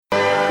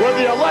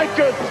Whether you like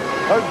it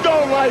or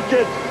don't like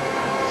it,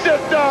 sit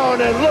down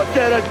and look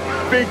at it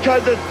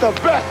because it's the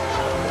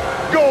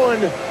best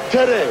going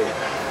today.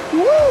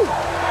 Woo!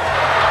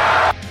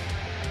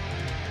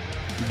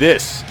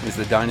 This is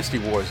the Dynasty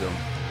Warzone,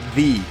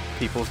 the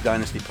People's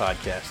Dynasty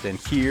podcast, and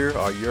here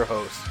are your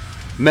hosts,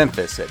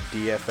 Memphis at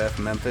DFF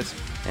Memphis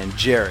and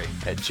Jerry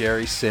at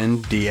Jerry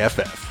Sin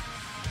DFF.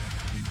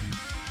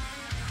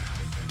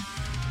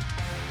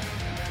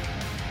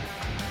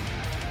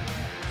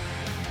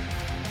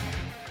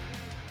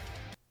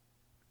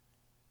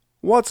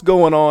 What's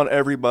going on,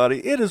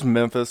 everybody? It is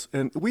Memphis,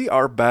 and we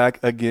are back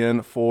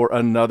again for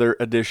another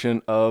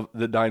edition of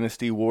the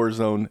Dynasty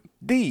Warzone,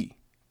 the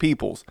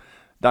People's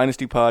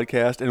Dynasty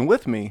podcast. And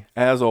with me,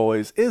 as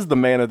always, is the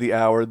man of the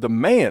hour, the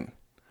man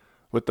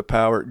with the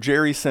power,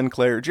 Jerry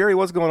Sinclair. Jerry,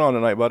 what's going on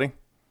tonight, buddy?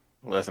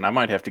 Listen, I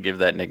might have to give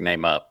that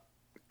nickname up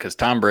because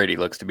Tom Brady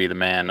looks to be the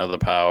man of the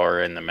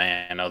power and the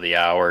man of the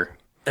hour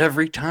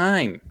every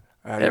time.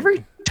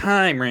 Every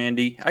time,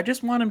 Randy. I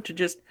just want him to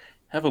just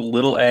have a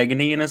little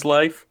agony in his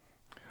life.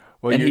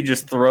 Well, and he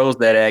just throws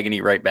that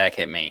agony right back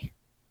at me.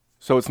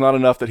 So it's not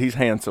enough that he's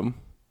handsome,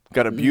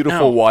 got a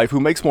beautiful wife who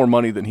makes more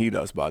money than he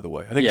does, by the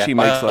way. I think she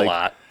makes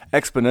like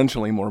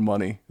exponentially more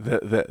money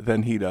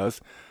than he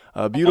does.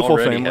 Beautiful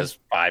Already family. Has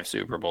 5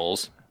 Super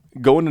Bowls.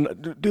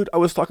 Dude, I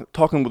was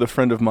talking with a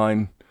friend of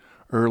mine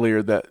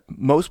earlier that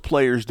most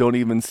players don't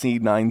even see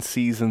 9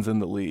 seasons in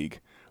the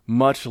league,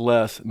 much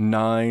less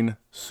 9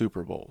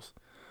 Super Bowls.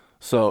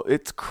 So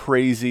it's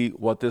crazy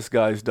what this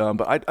guy's done,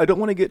 but I don't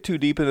want to get too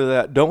deep into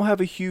that. Don't have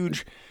a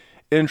huge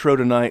intro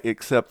tonight,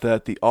 except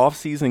that the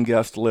off-season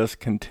guest list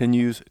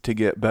continues to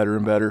get better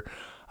and better.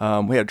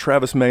 We had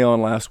Travis May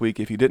on last week.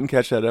 If you didn't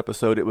catch that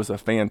episode, it was a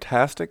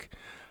fantastic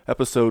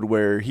episode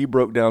where he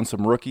broke down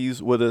some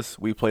rookies with us.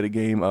 We played a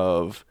game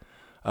of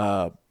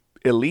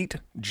elite,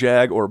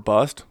 jag, or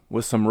bust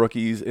with some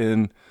rookies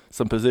in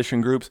some position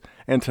groups.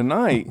 And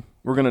tonight,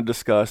 we're going to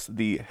discuss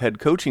the head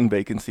coaching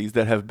vacancies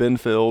that have been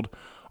filled,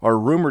 are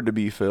rumored to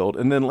be filled,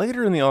 and then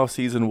later in the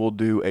offseason, we'll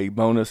do a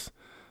bonus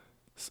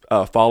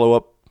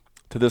follow-up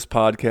to this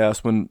podcast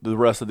when the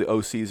rest of the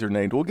OCs are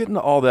named. We'll get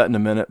into all that in a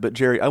minute, but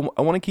Jerry, I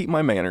want to keep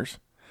my manners.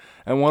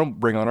 I want to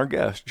bring on our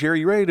guest. Jerry,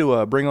 you ready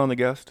to bring on the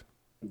guest?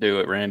 Do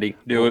it, Randy.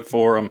 Do it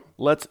for him.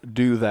 Let's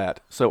do that.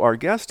 So our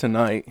guest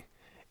tonight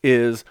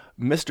is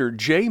Mr.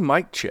 J.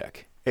 Mike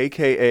Check,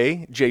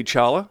 a.k.a. Jay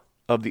Chala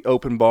of the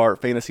FFOpenBar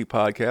Fantasy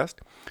Podcast,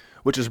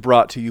 which is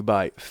brought to you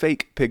by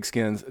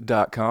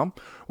FakePigskins.com,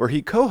 where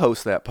he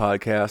co-hosts that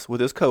podcast with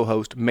his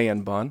co-host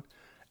Man Bun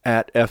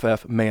at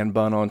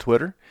FFManBun on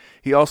Twitter.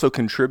 He also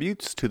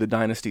contributes to the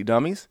Dynasty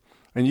Dummies,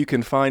 and you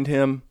can find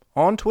him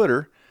on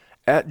Twitter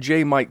at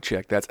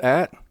JMikeCheck. That's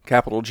at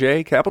capital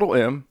J, capital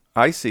M,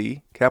 I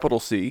C, capital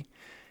C,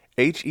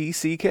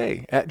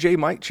 HECK, at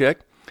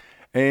JMikeCheck.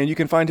 And you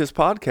can find his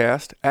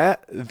podcast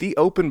at the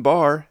Open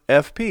Bar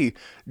FP.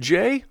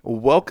 Jay,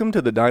 welcome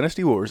to the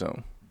Dynasty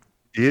Warzone.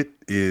 It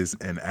is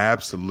an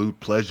absolute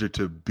pleasure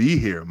to be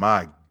here.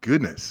 My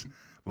goodness,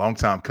 long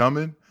time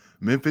coming.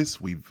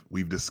 Memphis,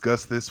 we've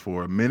discussed this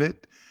for a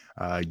minute.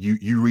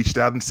 You reached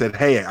out and said,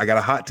 "Hey, I got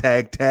a hot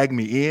tag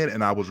me in,"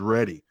 and I was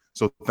ready.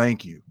 So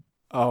thank you.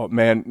 Oh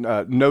man,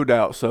 no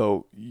doubt.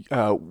 So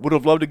would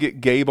have loved to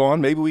get Gabe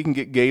on. Maybe we can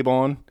get Gabe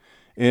on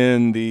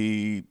in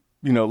the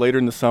later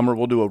in the summer.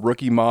 We'll do a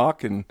rookie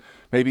mock, and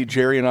maybe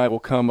Jerry and I will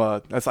come.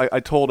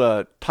 I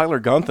told Tyler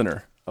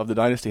Gunther of the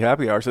Dynasty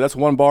Happy Hour. So that's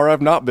one bar I've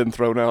not been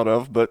thrown out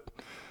of, but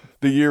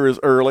the year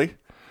is early.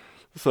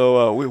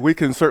 So we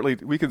can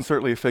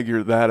certainly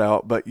figure that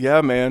out. But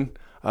yeah, man,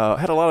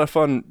 had a lot of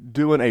fun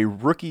doing a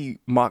rookie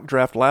mock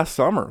draft last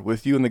summer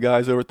with you and the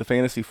guys over at the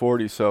Fantasy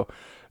 40. So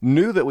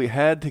knew that we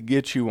had to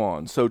get you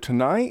on. So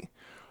tonight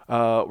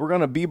we're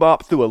going to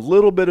bebop through a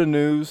little bit of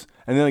news,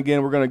 and then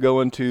again we're going to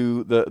go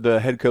into the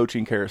head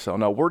coaching carousel.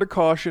 Now, word of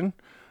caution,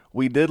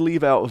 we did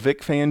leave out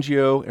Vic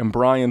Fangio and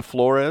Brian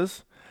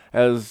Flores,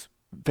 as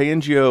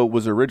Fangio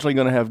was originally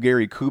going to have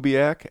Gary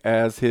Kubiak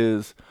as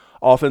his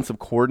offensive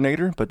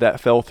coordinator, but that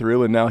fell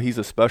through, and now he's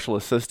a special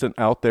assistant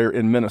out there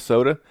in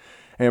Minnesota.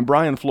 And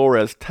Brian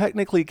Flores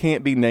technically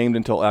can't be named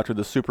until after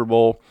the Super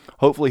Bowl.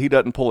 Hopefully he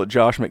doesn't pull a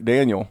Josh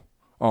McDaniel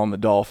on the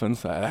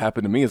Dolphins. That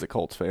happened to me as a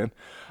Colts fan.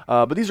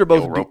 But these are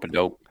both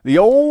the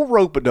old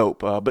rope-a-dope.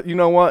 But you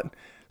know what?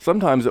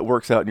 Sometimes it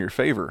works out in your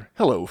favor.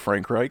 Hello,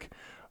 Frank Reich.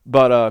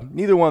 But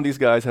neither one of these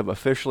guys have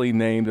officially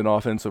named an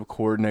offensive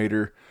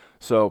coordinator,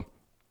 so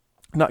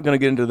not going to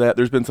get into that.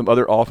 There's been some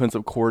other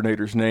offensive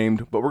coordinators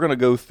named, but we're going to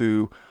go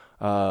through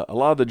a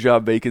lot of the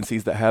job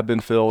vacancies that have been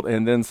filled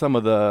and then some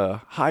of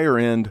the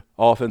higher-end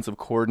offensive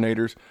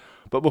coordinators.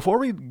 But before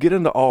we get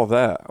into all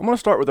that, I'm going to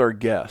start with our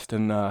guest.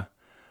 And, man,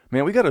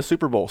 we got a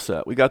Super Bowl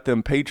set. We got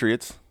them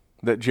Patriots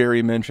that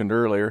Jerry mentioned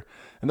earlier,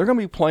 and they're going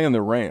to be playing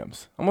the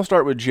Rams. I'm going to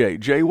start with Jay.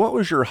 Jay, what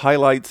was your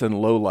highlights and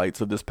lowlights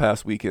of this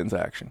past weekend's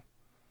action?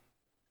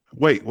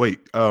 Wait.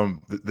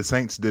 The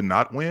Saints did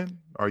not win?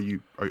 Are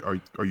you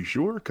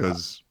sure?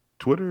 Because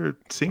Twitter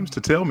seems to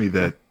tell me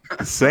that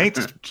the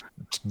Saints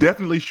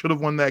definitely should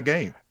have won that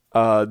game.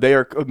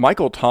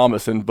 Michael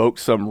Thomas invoked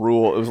some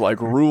rule. It was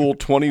like Rule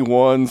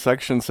 21,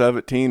 Section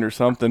 17 or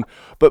something.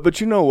 But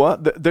you know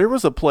what? There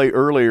was a play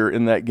earlier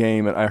in that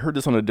game, and I heard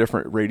this on a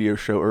different radio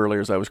show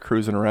earlier as I was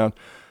cruising around,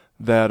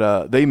 that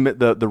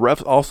the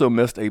refs also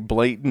missed a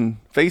blatant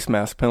face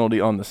mask penalty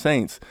on the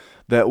Saints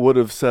that would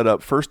have set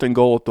up 1st and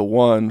goal at the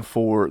 1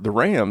 for the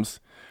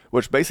Rams,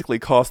 which basically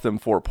cost them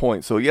 4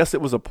 points. So yes,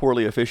 it was a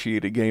poorly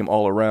officiated game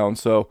all around.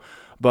 So.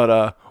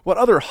 But what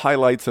other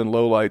highlights and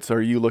lowlights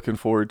are you looking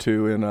forward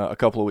to in a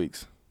couple of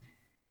weeks?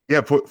 Yeah,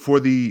 for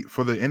the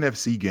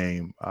NFC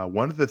game,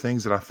 one of the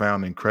things that I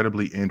found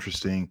incredibly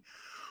interesting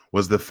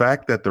was the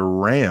fact that the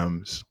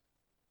Rams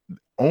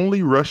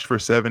only rushed for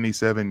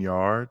 77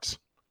 yards,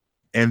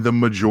 and the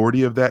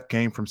majority of that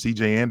came from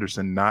C.J.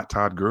 Anderson, not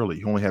Todd Gurley.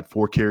 He only had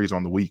 4 carries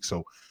on the week,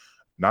 so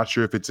not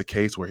sure if it's a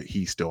case where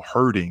he's still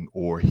hurting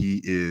or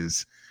he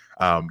is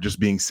just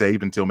being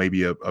saved until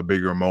maybe a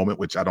bigger moment,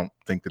 which I don't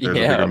think that there's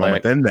a bigger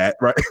moment than that,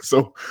 right?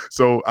 So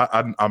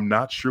I'm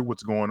not sure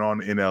what's going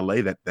on in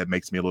LA that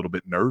makes me a little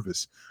bit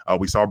nervous.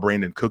 We saw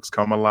Brandon Cooks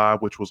come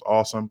alive, which was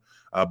awesome,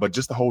 but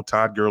just the whole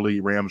Todd Gurley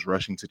Rams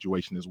rushing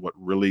situation is what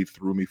really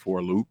threw me for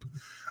a loop.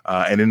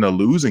 And in the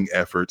losing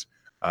effort,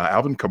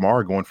 Alvin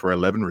Kamara going for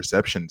 11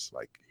 receptions,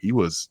 like he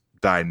was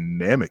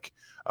dynamic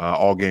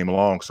all game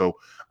long. So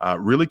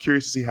really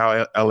curious to see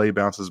how LA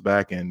bounces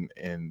back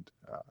and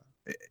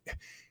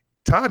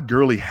Todd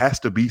Gurley has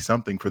to be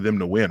something for them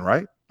to win,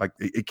 right? Like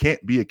it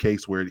can't be a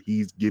case where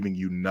he's giving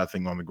you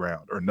nothing on the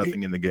ground or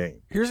nothing in the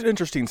game. Here's an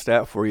interesting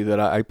stat for you that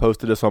I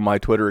posted this on my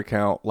Twitter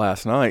account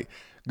last night.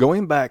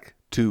 Going back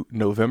to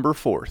November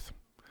 4th,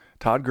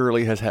 Todd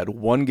Gurley has had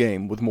 1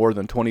 game with more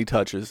than 20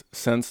 touches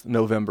since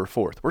November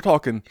 4th. We're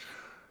talking,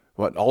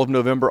 all of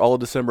November, all of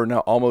December, now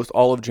almost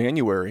all of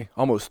January,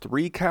 almost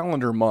 3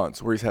 calendar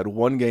months where he's had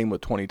 1 game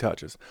with 20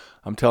 touches.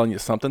 I'm telling you,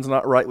 something's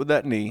not right with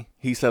that knee.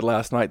 He said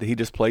last night that he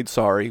just played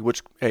sorry,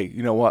 which, hey,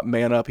 you know what?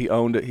 Man up, he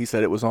owned it. He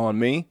said it was on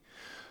me.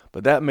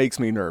 But that makes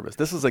me nervous.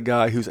 This is a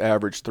guy who's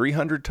averaged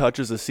 300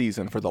 touches a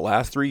season for the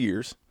last 3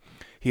 years.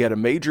 He had a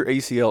major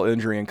ACL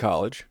injury in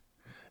college.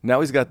 Now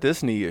he's got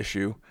this knee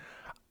issue.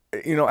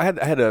 You know, I had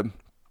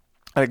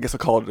I guess I'll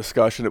call it a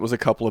discussion. It was a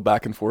couple of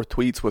back and forth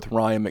tweets with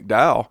Ryan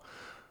McDowell.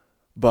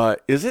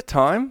 But is it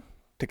time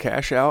to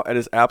cash out at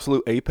his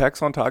absolute apex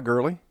on Todd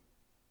Gurley?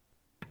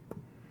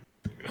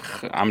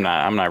 I'm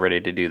not ready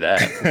to do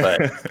that.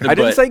 But I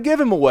didn't say give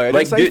him away. I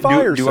didn't say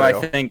fire do sale. I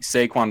think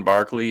Saquon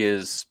Barkley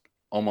is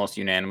almost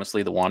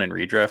unanimously the one in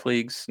redraft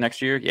leagues next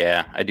year?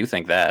 Yeah, I do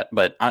think that.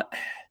 But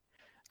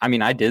I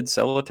mean, I did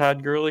sell a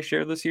Todd Gurley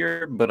share this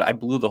year, but I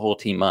blew the whole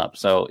team up.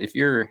 So if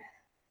you're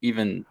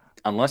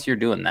unless you're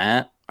doing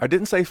that. I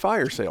didn't say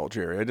fire sale,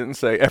 Jerry. I didn't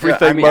say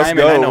everything must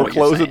go. We're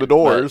closing the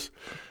doors.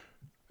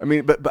 I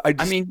mean, but I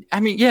just,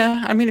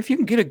 yeah. I mean, if you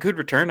can get a good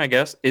return, I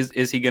guess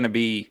is he going to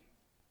be?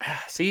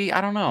 See, I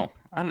don't know.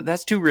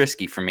 That's too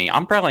risky for me.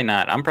 I'm probably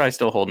not. I'm probably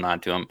still holding on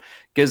to him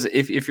because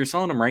if you're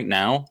selling him right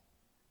now,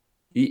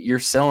 you're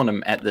selling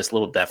him at this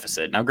little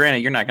deficit. Now, granted,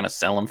 you're not going to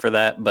sell him for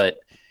that, but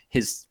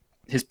his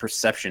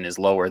perception is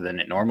lower than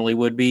it normally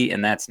would be,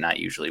 and that's not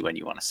usually when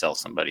you want to sell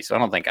somebody. So I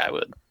don't think I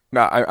would.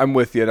 No, I'm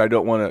with you, and I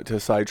don't want to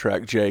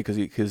sidetrack Jay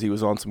because he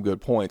was on some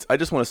good points. I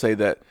just want to say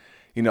that,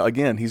 you know,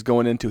 again, he's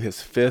going into his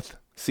 5th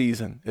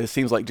season. It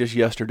seems like just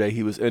yesterday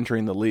he was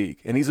entering the league,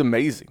 and he's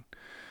amazing.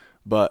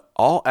 But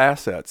all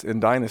assets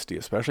in Dynasty,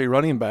 especially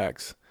running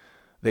backs,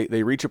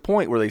 they reach a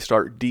point where they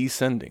start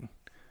descending.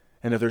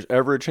 And if there's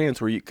ever a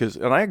chance where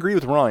and I agree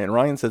with Ryan.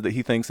 Ryan said that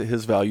he thinks that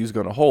his value is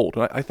going to hold.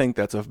 And I think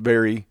that's a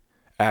very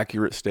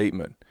accurate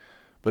statement.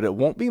 But it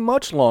won't be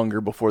much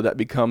longer before that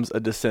becomes a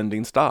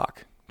descending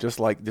stock. Just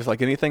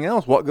like anything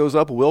else, what goes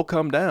up will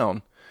come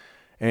down.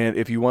 And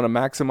if you want to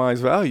maximize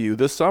value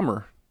this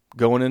summer,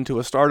 going into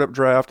a startup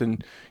draft,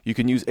 and you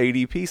can use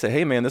ADP, say,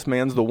 hey, man, this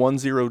man's the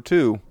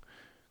 102.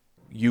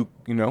 You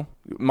know,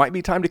 it might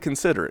be time to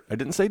consider it. I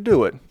didn't say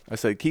do it. I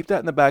said keep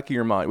that in the back of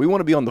your mind. We want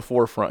to be on the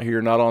forefront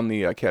here, not on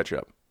the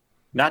catch-up.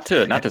 Not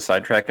to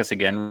sidetrack us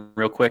again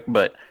real quick,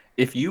 but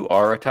if you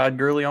are a Todd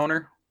Gurley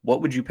owner,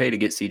 what would you pay to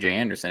get C.J.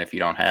 Anderson if you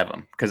don't have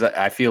him? Because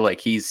I feel like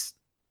he's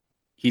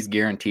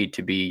guaranteed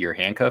to be your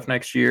handcuff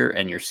next year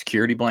and your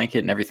security blanket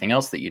and everything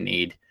else that you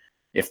need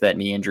if that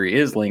knee injury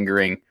is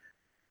lingering.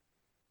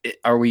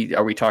 Are we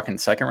talking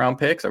 2nd round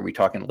picks? Are we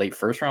talking late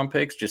 1st round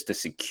picks just to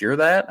secure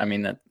that? I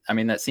mean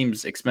that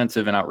seems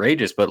expensive and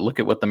outrageous, but look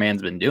at what the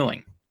man's been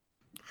doing.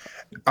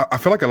 I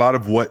feel like a lot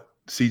of what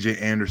C.J.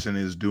 Anderson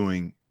is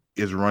doing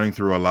is running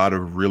through a lot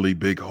of really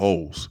big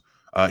holes.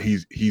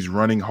 He's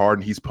running hard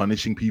and he's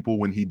punishing people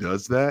when he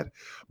does that,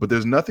 but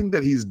there's nothing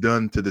that he's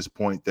done to this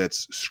point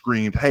that's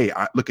screamed, "Hey,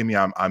 look at me!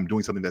 I'm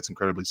doing something that's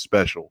incredibly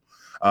special."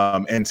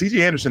 And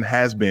C.J. Anderson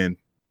has been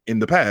in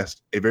the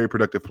past a very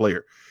productive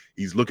player.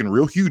 He's looking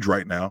real huge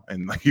right now,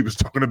 and like he was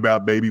talking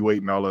about baby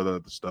weight and all of the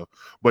other stuff.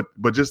 But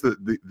just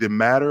the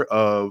matter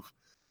of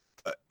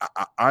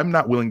I'm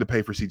not willing to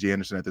pay for C.J.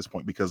 Anderson at this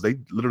point because they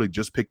literally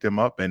just picked him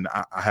up, and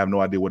I have no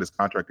idea what his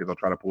contract is. I'll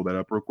try to pull that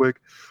up real quick,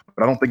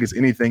 but I don't think it's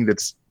anything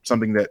that's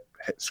something that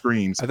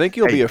screams. I think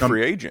he'll be a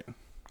free agent.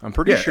 I'm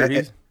pretty sure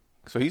he's.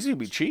 So he's going to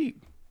be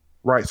cheap.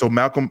 Right. So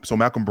Malcolm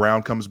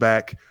Brown comes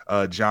back.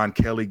 John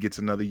Kelly gets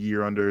another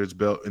year under his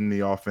belt in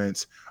the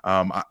offense.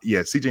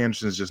 CJ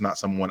Anderson is just not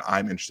someone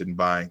I'm interested in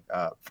buying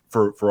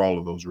for all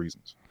of those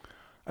reasons.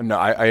 No,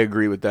 I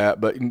agree with that.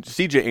 But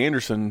CJ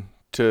Anderson,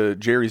 to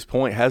Jerry's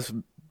point, has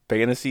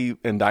fantasy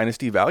and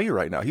dynasty value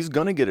right now. He's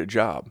going to get a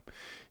job.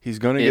 He's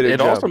going to get a job.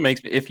 It also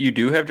makes, if you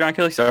do have John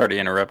Kelly, sorry to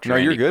interrupt you. No,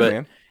 you're good,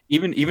 man.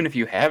 Even if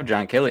you have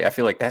John Kelly, I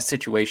feel like that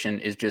situation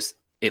is just,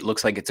 it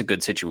looks like it's a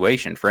good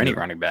situation for any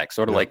running back,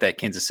 sort of like that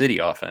Kansas City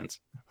offense.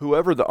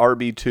 Whoever the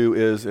RB2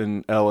 is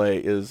in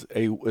LA is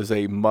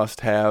a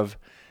must-have,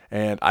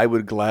 and I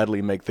would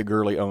gladly make the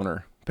Gurley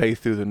owner pay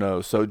through the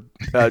nose. So,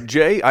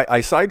 Jay, I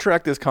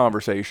sidetracked this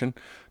conversation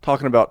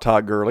talking about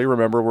Todd Gurley.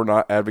 Remember, we're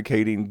not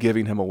advocating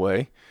giving him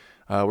away.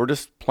 We're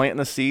just planting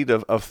a seed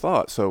of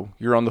thought, so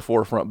you're on the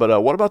forefront.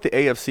 But what about the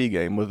AFC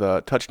game with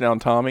Touchdown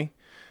Tommy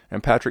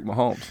and Patrick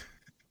Mahomes?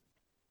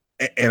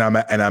 And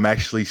I'm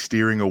actually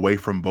steering away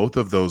from both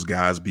of those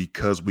guys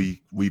because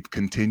we've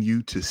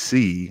continued to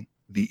see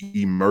the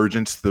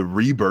emergence, the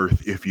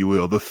rebirth, if you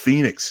will, the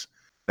phoenix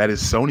that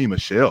is Sony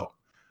Michel.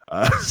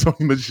 Sony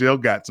Michel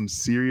got some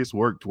serious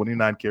work,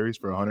 29 carries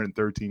for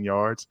 113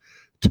 yards,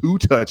 2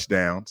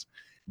 touchdowns.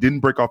 Didn't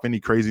break off any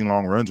crazy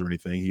long runs or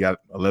anything. He got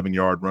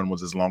 11-yard run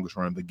was his longest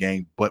run of the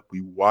game, but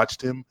we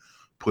watched him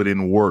put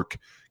in work,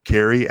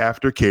 carry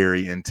after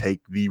carry, and take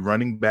the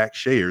running back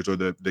shares or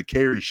the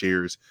carry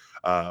shares.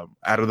 Out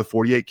of the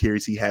 48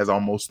 carries, he has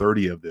almost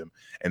 30 of them.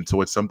 And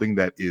so it's something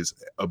that is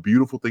a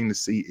beautiful thing to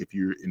see if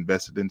you're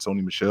invested in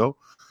Sony Michel.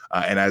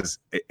 And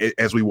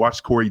as we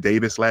watched Corey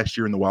Davis last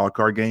year in the wild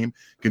card game,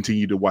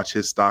 continue to watch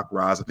his stock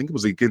rise. I think it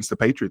was against the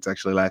Patriots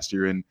actually last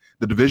year in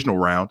the divisional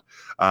round.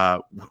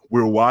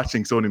 We're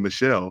watching Sony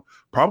Michel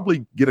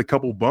probably get a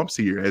couple bumps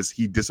here as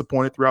he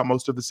disappointed throughout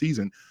most of the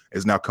season,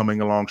 is now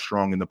coming along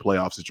strong in the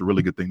playoffs. It's a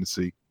really good thing to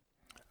see.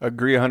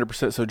 Agree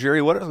 100%. So,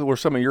 Jerry, what were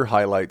some of your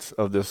highlights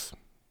of this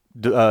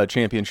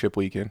championship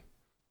weekend?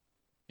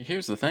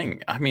 Here's the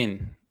thing. I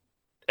mean,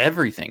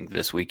 everything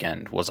this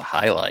weekend was a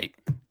highlight.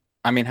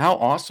 I mean, how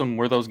awesome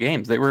were those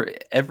games? They were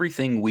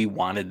everything we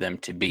wanted them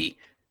to be.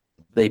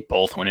 They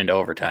both went into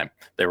overtime.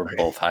 They were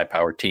both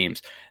high-powered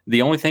teams.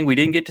 The only thing we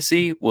didn't get to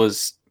see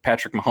was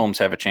Patrick Mahomes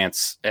have a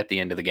chance at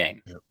the end of the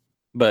game. Yep.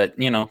 But,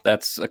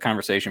 that's a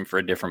conversation for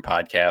a different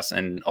podcast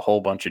and a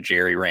whole bunch of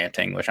Jerry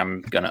ranting, which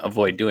I'm going to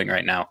avoid doing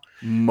right now.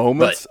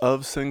 Moments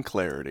of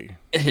Sinclarity.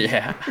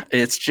 Yeah,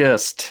 it's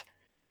just,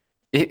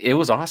 it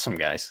was awesome,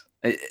 guys.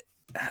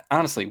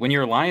 Honestly, when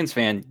you're a Lions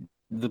fan,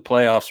 the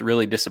playoffs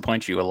really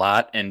disappoint you a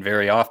lot and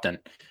very often.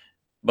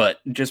 But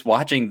just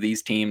watching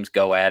these teams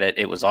go at it,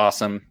 it was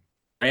awesome.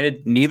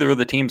 Granted, neither of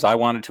the teams I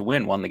wanted to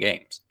win won the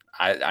games.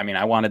 I mean,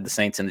 I wanted the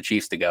Saints and the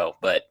Chiefs to go,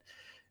 but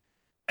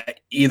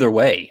either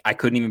way, I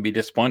couldn't even be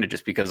disappointed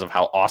just because of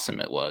how awesome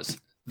it was.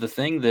 The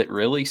thing that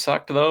really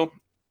sucked, though,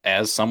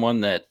 as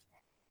someone that,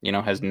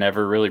 has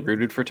never really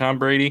rooted for Tom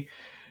Brady,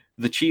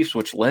 the Chiefs,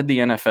 which led the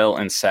NFL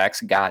in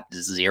sacks, got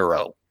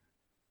 0.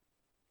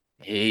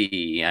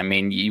 Hey, I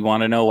mean, you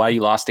want to know why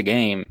you lost a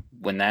game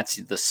when that's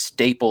the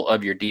staple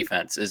of your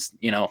defense is,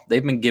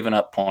 they've been giving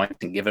up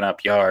points and giving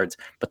up yards,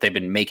 but they've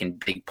been making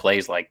big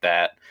plays like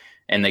that,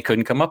 and they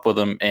couldn't come up with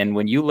them. And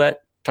when you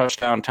let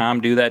Touchdown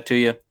Tom do that to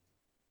you,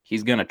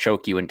 he's going to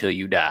choke you until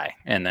you die.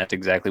 And that's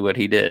exactly what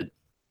he did.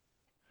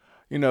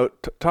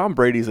 Tom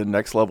Brady's a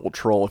next-level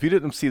troll. If you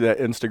didn't see that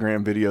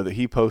Instagram video that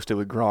he posted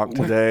with Gronk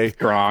today.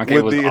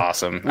 It was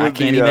awesome. I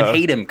can't even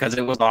hate him because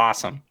it was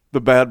awesome.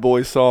 The Bad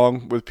Boy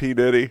song with P.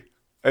 Diddy.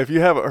 If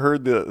you haven't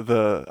heard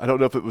the I don't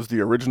know if it was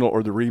the original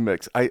or the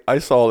remix. I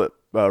saw it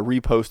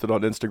reposted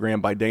on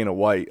Instagram by Dana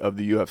White of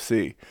the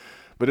UFC.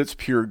 But it's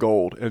pure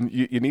gold, and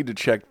you need to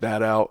check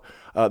that out.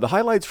 The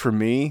highlights for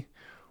me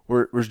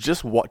was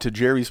just, to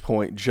Jerry's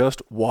point,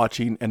 just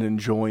watching and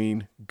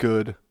enjoying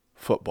good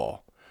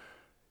football.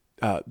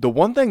 The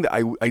one thing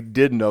that I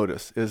did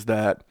notice is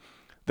that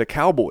the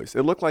Cowboys,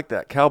 it looked like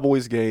that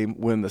Cowboys game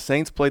when the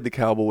Saints played the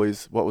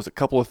Cowboys, what was it,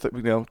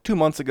 2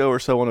 months ago or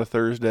so on a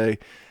Thursday,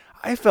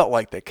 I felt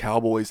like the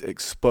Cowboys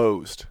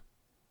exposed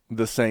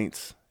the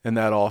Saints in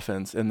that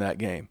offense in that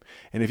game.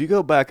 And if you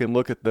go back and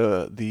look at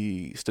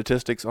the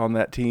statistics on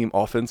that team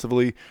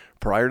offensively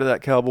prior to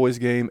that Cowboys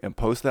game and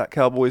post that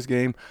Cowboys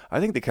game, I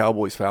think the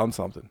Cowboys found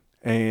something.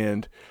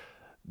 And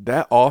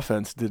that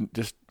offense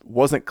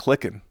wasn't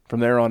clicking from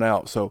there on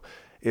out. So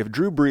if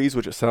Drew Brees,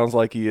 which it sounds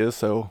like he is,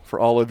 so for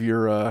all of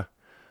your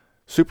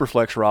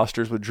Superflex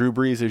rosters with Drew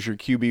Brees as your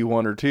QB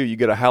 1 or 2, you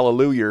get a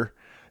hallelujah,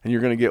 and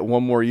you're going to get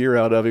one more year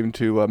out of him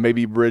to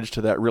maybe bridge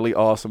to that really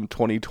awesome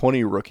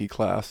 2020 rookie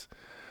class.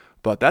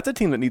 But that's a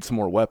team that needs some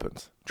more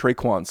weapons.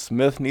 Traquan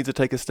Smith needs to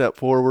take a step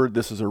forward.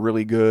 This is a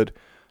really good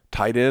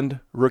tight end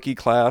rookie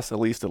class, at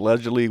least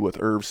allegedly,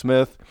 with Irv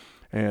Smith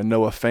and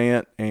Noah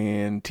Fant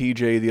and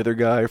TJ, the other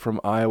guy from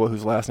Iowa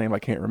whose last name I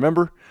can't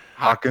remember.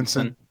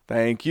 Hawkinson.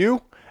 Thank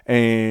you.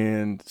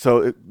 And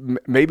so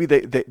maybe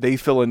they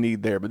fill a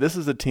need there. But this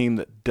is a team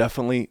that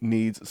definitely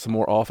needs some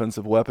more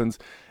offensive weapons.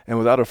 And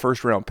without a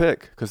first-round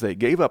pick, because they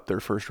gave up their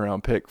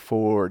first-round pick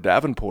for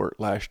Davenport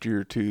last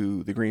year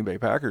to the Green Bay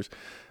Packers,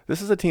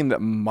 this is a team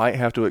that might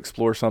have to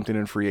explore something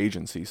in free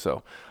agency.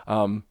 So,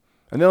 and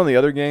then on the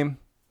other game,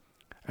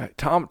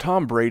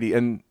 Tom Brady,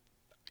 and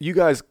you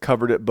guys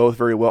covered it both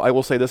very well. I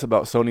will say this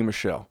about Sony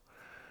Michel.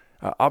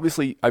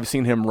 Obviously, I've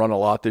seen him run a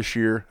lot this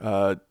year.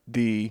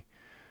 The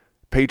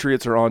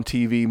Patriots are on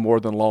TV more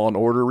than Law and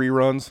Order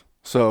reruns,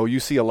 so you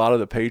see a lot of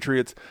the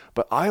Patriots.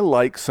 But I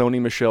like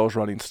Sony Michel's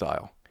running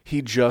style.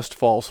 He just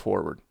falls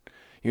forward.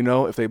 You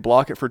know, if they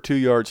block it for 2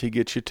 yards, he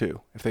gets you 2.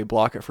 If they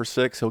block it for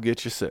 6, he'll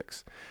get you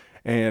 6.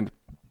 And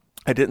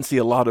I didn't see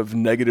a lot of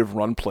negative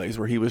run plays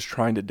where he was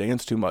trying to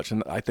dance too much,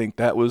 and I think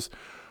that was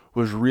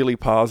really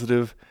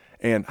positive.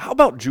 And how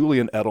about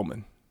Julian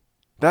Edelman?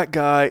 That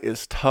guy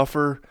is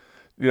tougher.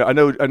 You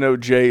know, I know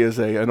Jay is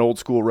an old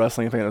school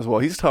wrestling fan as well.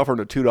 He's tougher than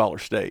a $2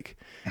 steak.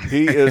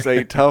 He is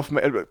a tough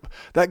man.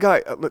 That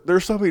guy,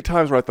 there's so many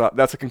times where I thought,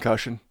 that's a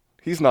concussion.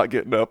 He's not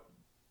getting up.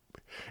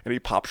 And he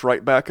pops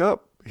right back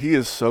up. He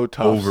is so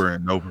tough. Over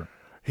and over.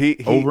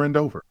 Over and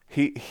over.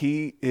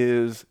 He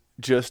is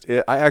just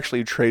it. I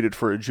actually traded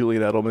for a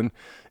Julian Edelman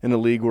in a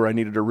league where I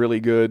needed a really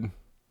good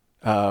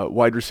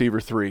wide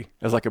receiver 3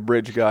 as like a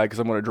bridge guy because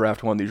I'm going to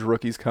draft one of these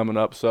rookies coming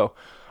up. So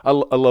I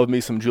love me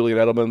some Julian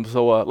Edelman.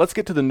 So let's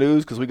get to the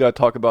news because we got to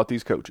talk about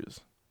these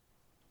coaches.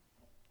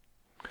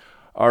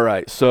 All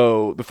right,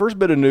 so the first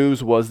bit of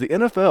news was the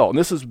NFL, and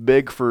this is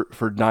big for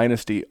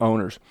dynasty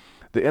owners.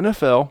 The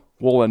NFL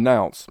will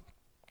announce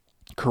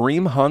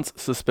Kareem Hunt's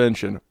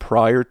suspension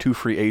prior to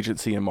free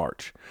agency in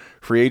March.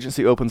 Free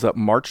agency opens up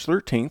March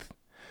 13th,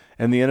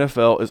 and the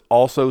NFL is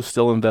also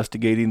still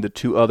investigating the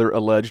 2 other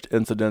alleged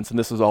incidents, and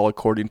this is all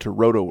according to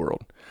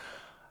RotoWorld.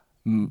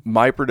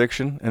 My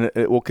prediction, and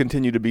it will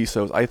continue to be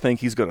so, is I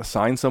think he's going to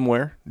sign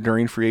somewhere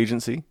during free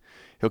agency.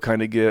 He'll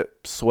kind of get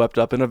swept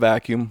up in a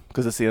vacuum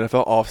because it's the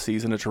NFL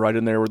offseason. It's right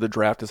in there where the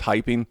draft is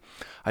hyping.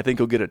 I think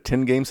he'll get a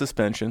 10-game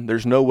suspension.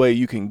 There's no way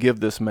you can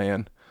give this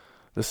man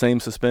the same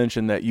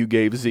suspension that you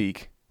gave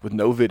Zeke with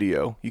no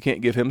video. You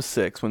can't give him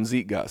 6 when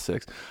Zeke got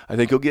 6. I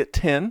think he'll get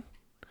 10,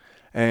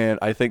 and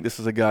I think this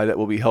is a guy that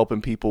will be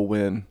helping people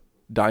win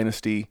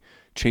dynasty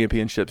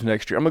championships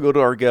next year. I'm going to go to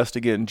our guest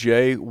again.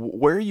 Jay,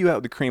 where are you at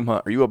with the Kareem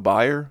Hunt? Are you a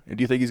buyer, and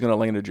do you think he's going to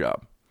land a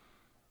job?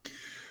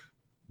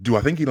 Do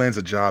I think he lands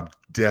a job?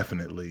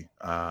 Definitely.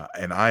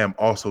 And I am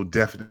also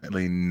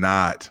definitely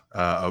not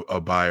a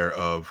buyer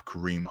of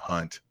Kareem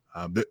Hunt.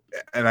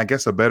 And I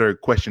guess a better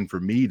question for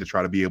me to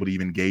try to be able to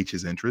even gauge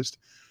his interest.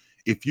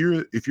 If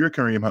you're a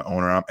Kareem Hunt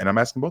owner, and I'm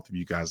asking both of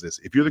you guys this,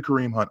 if you're the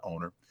Kareem Hunt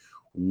owner,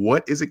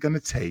 what is it going to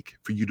take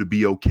for you to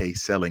be okay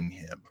selling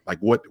him? Like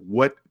what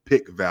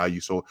pick value?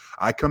 So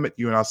I come at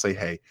you and I'll say,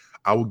 hey,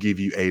 I will give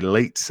you a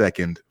late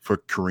second for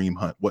Kareem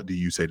Hunt. What do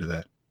you say to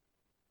that?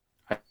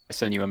 I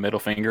send you a middle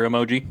finger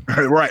emoji.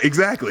 Right,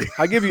 exactly.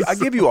 I give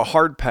you a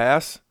hard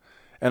pass,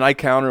 and I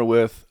counter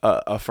with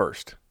a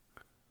first.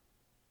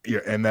 Yeah,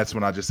 and that's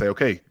when I just say,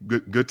 okay,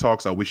 good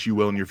talks. I wish you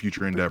well in your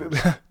future endeavors.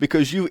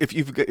 Because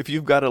if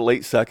you've got a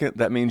late second,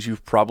 that means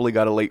you've probably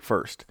got a late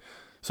first.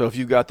 So if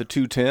you've got the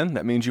 210,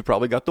 that means you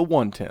probably got the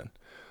 110.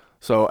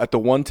 So at the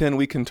 110,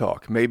 we can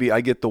talk. Maybe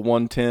I get the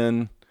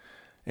 110,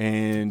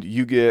 and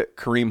you get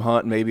Kareem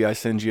Hunt. Maybe I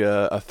send you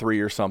a 3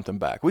 or something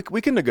back.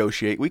 We can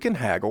negotiate. We can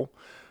haggle.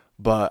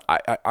 But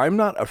I'm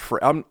not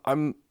afraid.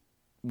 I'm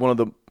one of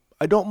the.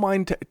 I don't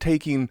mind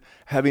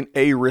having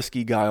a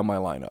risky guy on my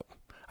lineup.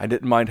 I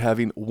didn't mind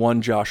having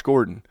one Josh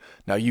Gordon.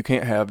 Now you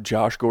can't have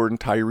Josh Gordon,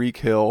 Tyreek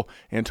Hill,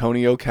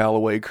 Antonio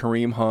Callaway,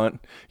 Kareem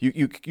Hunt.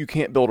 You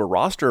can't build a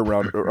roster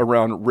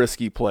around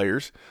risky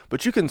players,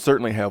 but you can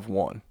certainly have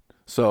one.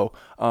 So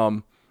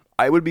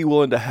I would be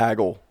willing to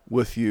haggle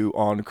with you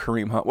on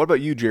Kareem Hunt. What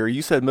about you, Jerry?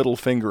 You said middle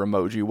finger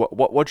emoji.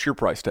 What's your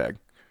price tag?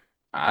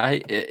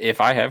 If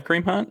I have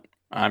Kareem Hunt,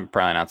 I'm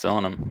probably not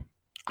selling him.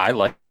 I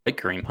like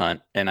Kareem Hunt,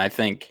 and I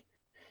think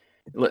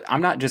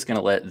I'm not just going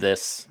to let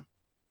this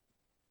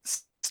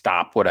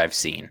stop what I've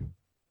seen.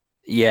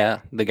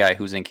 Yeah, the guy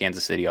who's in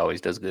Kansas City always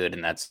does good,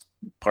 and that's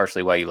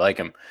partially why you like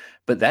him.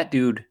 But that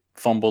dude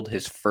fumbled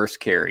his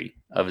first carry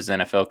of his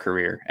NFL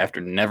career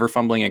after never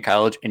fumbling in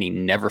college, and he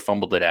never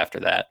fumbled it after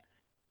that.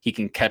 He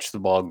can catch the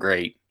ball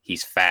great.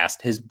 He's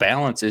fast. His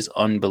balance is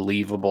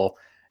unbelievable.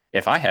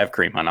 If I have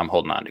Kareem Hunt, I'm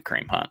holding on to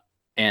Kareem Hunt.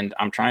 And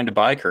I'm trying to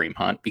buy Kareem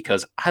Hunt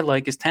because I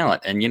like his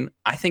talent. And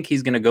I think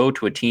he's going to go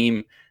to a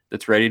team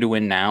that's ready to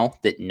win now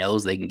that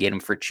knows they can get him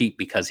for cheap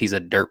because he's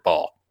a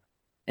dirtball.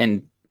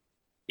 And,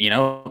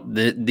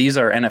 these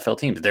are NFL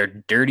teams. They're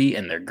dirty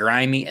and they're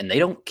grimy and they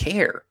don't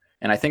care.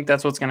 And I think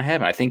that's what's going to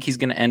happen. I think he's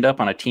going to end up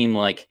on a team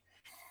like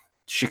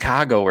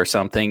Chicago or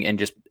something,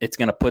 and it's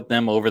going to put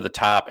them over the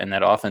top, and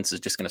that offense is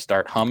just going to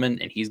start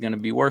humming, and he's going to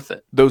be worth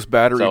it. Those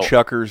battery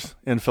chuckers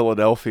in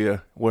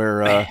Philadelphia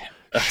where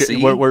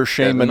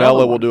Shane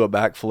Manella will do a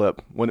backflip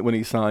when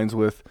he signs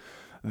with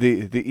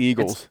the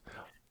Eagles.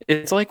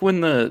 It's like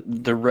when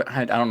the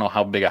I don't know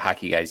how big a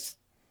hockey guys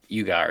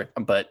you are.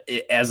 But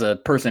as a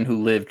person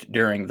who lived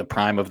during the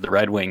prime of the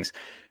Red Wings,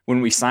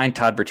 when we signed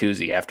Todd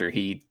Bertuzzi after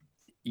he,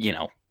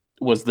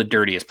 was the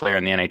dirtiest player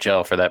in the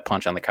NHL for that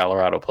punch on the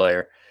Colorado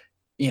player,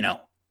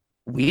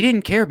 we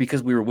didn't care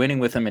because we were winning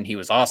with him and he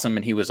was awesome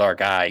and he was our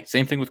guy.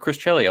 Same thing with Chris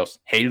Chelios.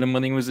 Hated him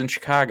when he was in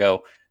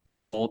Chicago.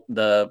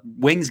 The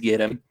Wings get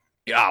him.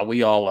 Yeah,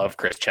 we all love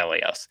Chris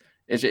Chelios.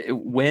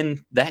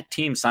 When that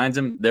team signs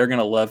him, they're going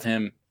to love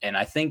him. And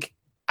I think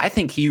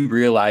he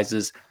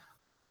realizes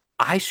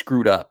I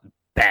screwed up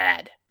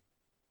bad.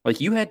 Like,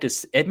 you had to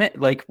admit,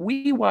 like,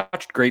 we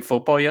watched great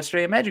football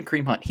yesterday. Imagine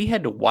Kareem Hunt. He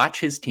had to watch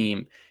his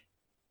team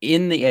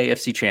in the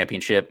AFC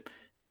Championship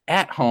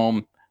at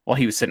home while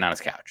he was sitting on his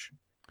couch.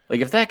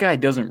 Like, if that guy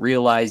doesn't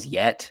realize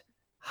yet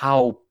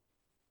how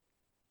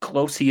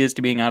close he is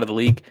to being out of the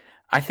league,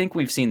 I think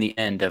we've seen the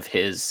end of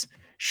his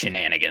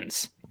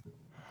shenanigans.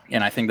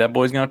 And I think that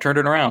boy's going to turn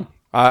it around.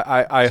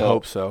 I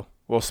hope so.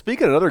 Well,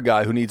 speaking of another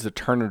guy who needs to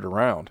turn it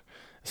around,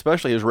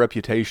 especially his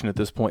reputation at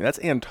this point, that's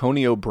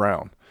Antonio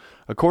Brown.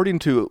 According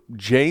to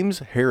James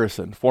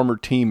Harrison, former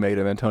teammate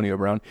of Antonio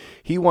Brown,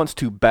 he wants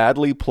to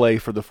badly play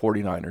for the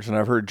 49ers. And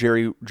I've heard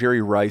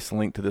Jerry Rice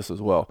link to this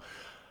as well.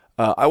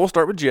 I will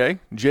start with Jay.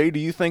 Jay, do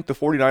you think the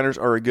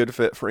 49ers are a good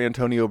fit for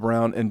Antonio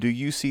Brown? And do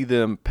you see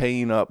them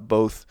paying up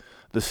both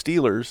the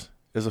Steelers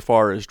as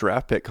far as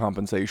draft pick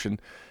compensation,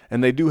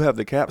 and they do have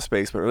the cap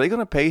space, but are they going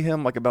to pay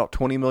him like about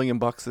 $20 million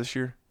this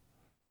year?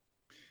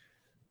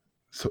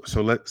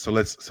 So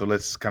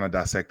let's kind of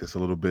dissect this a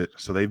little bit.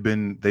 So they've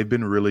been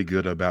really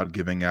good about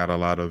giving out a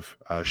lot of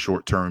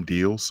short-term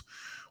deals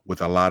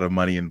with a lot of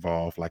money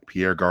involved. Like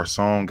Pierre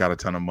Garçon got a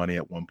ton of money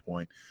at one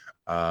point,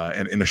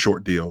 and in a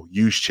short deal.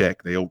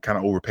 Juszczyk, they kind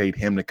of overpaid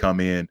him to come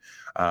in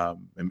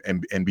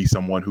and be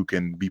someone who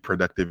can be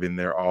productive in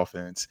their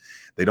offense.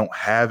 They don't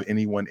have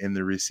anyone in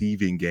the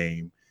receiving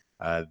game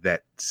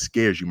that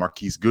scares you.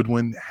 Marquise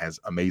Goodwin has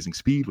amazing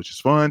speed, which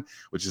is fun,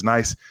 which is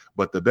nice.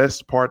 But the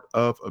best part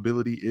of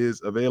ability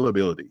is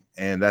availability.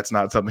 And that's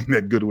not something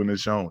that Goodwin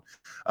has shown.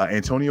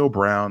 Antonio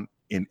Brown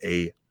in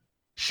a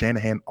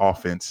Shanahan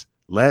offense,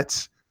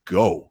 let's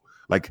go.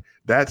 Like,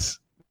 that's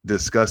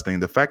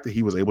disgusting. The fact that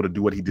he was able to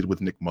do what he did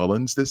with Nick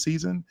Mullins this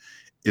season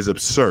is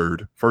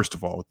absurd. First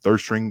of all, third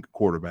string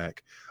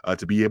quarterback,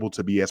 to be able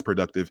to be as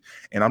productive.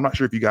 And I'm not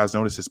sure if you guys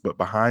noticed this, but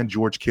behind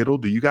George Kittle,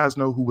 do you guys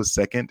know who was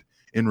second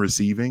in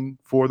receiving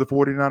for the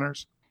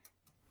 49ers?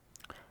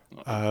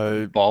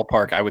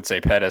 Ballpark, I would say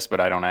Pettis, but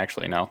I don't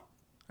actually know.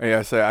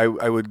 Yeah,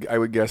 I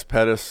would guess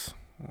Pettis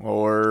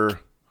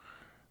or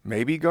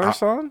maybe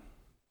Garçon.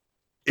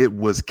 It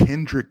was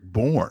Kendrick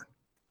Bourne.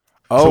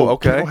 Oh, so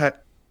okay.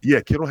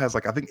 Kittle has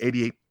like, I think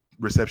 88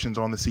 receptions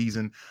on the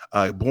season.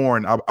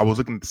 Bourne, I was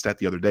looking at the stat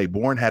the other day.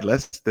 Bourne had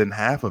less than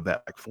half of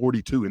that, like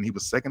 42, and he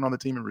was second on the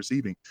team in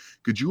receiving.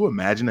 Could you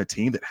imagine a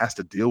team that has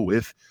to deal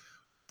with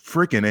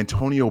freaking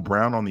Antonio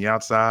Brown on the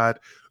outside,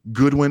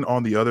 Goodwin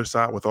on the other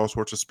side with all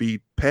sorts of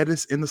speed,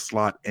 Pettis in the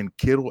slot, and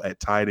Kittle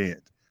at tight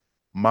end?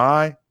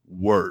 My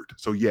word.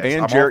 So, yes.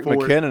 And Jerick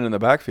McKinnon in the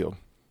backfield.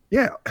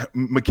 Yeah.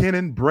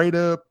 McKinnon,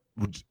 Breda,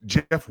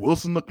 Jeff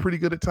Wilson looked pretty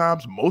good at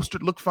times.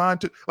 Mostert looked fine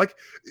too. Like,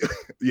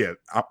 yeah,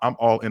 I'm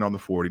all in on the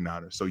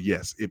 49ers. So,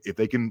 yes, if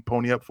they can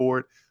pony up for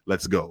it,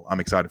 let's go.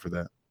 I'm excited for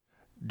that.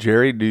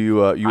 Jerry, do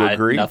you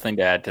agree? Nothing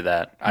to add to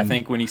that. I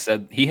think when he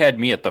said he had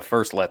me at the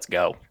first let's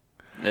go.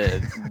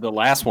 The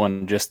last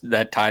one just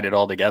that tied it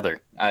all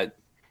together. I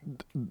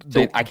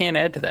can't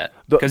add to that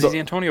because he's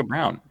Antonio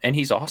Brown and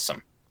he's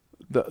awesome.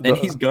 And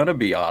he's gonna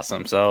be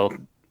awesome. So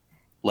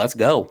let's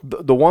go.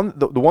 The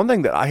one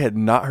thing that I had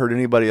not heard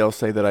anybody else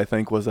say that I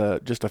think was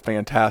just a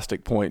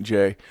fantastic point,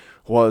 Jay,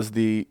 was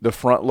the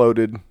front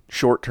loaded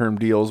short term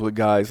deals with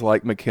guys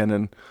like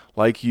McKinnon,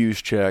 like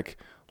Juszczyk,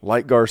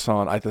 like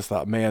Garçon. I just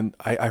thought, man,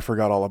 I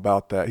forgot all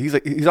about that.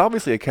 He's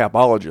obviously a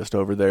capologist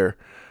over there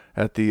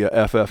at the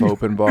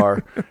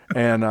FFOpenBar,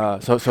 and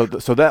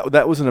so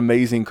that was an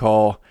amazing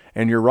call.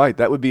 And you're right,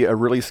 that would be a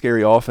really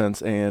scary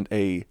offense. And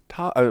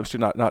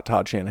not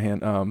Todd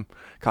Shanahan,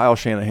 Kyle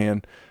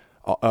Shanahan,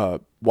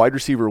 wide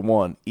receiver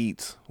one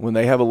eats when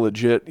they have a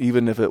legit.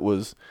 Even if it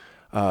was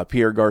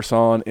Pierre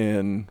Garçon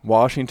in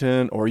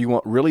Washington, or you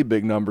want really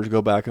big numbers,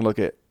 go back and look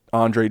at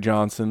Andre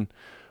Johnson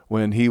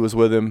when he was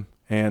with him,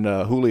 and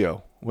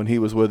Julio when he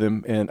was with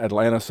him in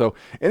Atlanta. So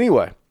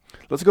anyway.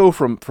 Let's go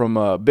from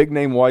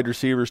big-name wide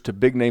receivers to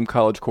big-name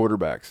college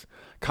quarterbacks.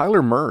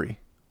 Kyler Murray,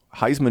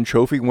 Heisman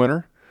Trophy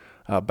winner,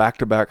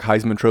 back-to-back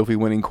Heisman Trophy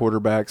winning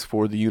quarterbacks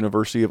for the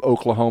University of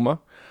Oklahoma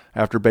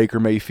after Baker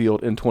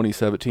Mayfield in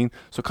 2017.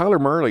 So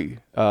Kyler Murray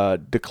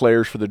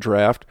declares for the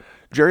draft.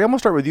 Jerry, I'm going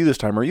to start with you this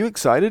time. Are you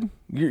excited?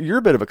 You're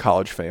a bit of a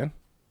college fan.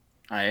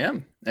 I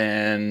am,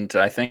 and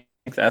I think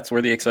that's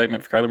where the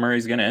excitement for Kyler Murray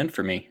is going to end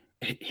for me.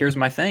 Here's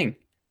my thing.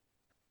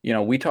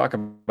 We talk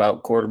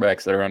about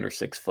quarterbacks that are under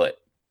 6 foot.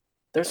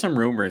 There's some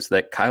rumors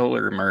that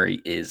Kyler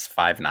Murray is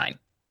 5'9".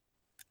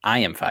 I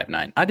am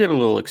 5'9". I did a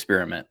little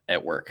experiment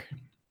at work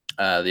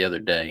the other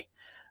day.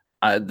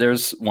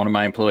 There's one of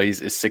my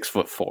employees is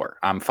 6'4".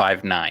 I'm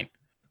 5'9".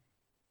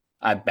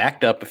 I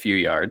backed up a few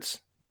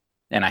yards,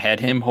 and I had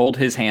him hold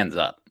his hands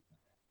up.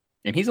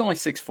 and he's only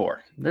 6'4".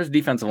 There's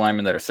defensive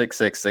linemen that are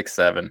 6'6",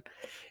 6'7".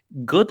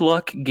 Good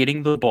luck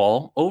getting the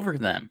ball over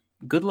them.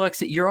 Good luck.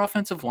 Your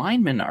offensive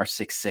linemen are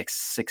 6'6",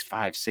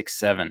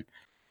 6'5",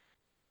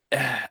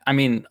 6'7". I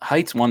mean,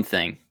 height's one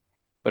thing,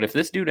 but if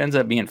this dude ends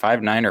up being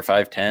 5'9" or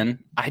 5'10",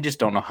 I just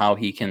don't know how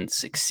he can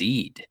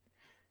succeed.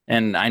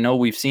 And I know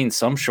we've seen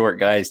some short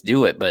guys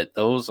do it, but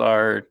those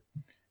are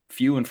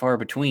few and far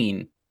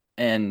between.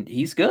 And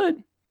he's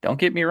good. Don't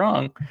get me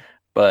wrong,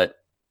 but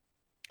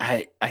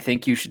I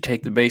think you should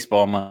take the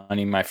baseball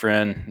money, my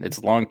friend.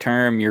 It's long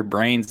term. Your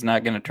brain's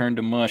not going to turn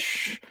to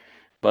mush.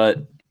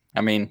 But,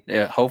 I mean,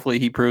 hopefully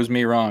he proves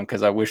me wrong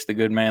because I wish the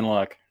good man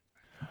luck.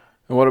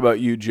 And what about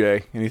you,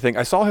 Jay? Anything?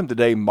 I saw him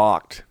today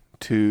mocked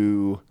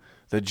to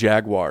the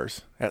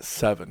Jaguars at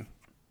 7.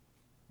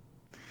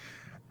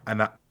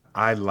 And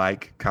I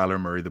like Kyler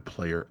Murray, the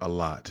player, a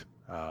lot.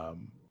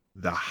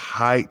 The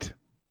height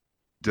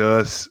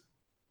does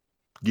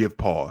give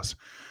pause.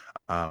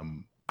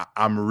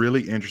 I'm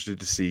really interested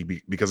to see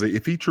because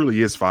if he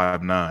truly is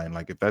 5'9",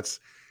 like if that's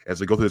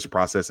as we go through this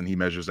process and he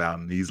measures out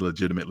and he's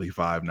legitimately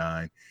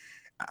 5'9",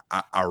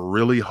 I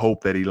really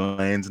hope that he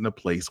lands in a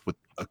place with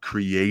a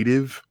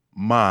creative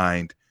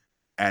mind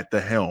at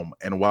the helm.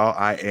 And while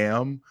I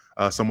am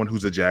someone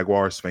who's a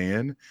Jaguars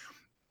fan,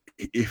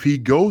 if he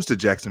goes to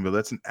Jacksonville,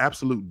 that's an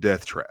absolute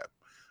death trap.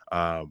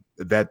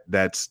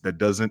 That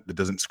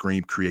doesn't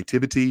scream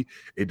creativity.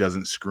 It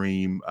doesn't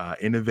scream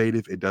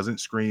innovative. It doesn't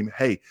scream,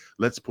 hey,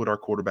 let's put our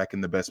quarterback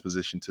in the best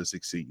position to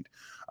succeed.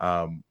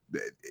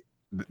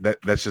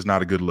 That's just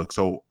not a good look.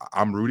 So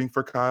I'm rooting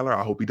for Kyler.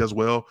 I hope he does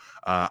well.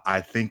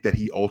 I think that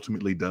he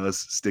ultimately does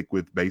stick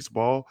with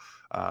baseball,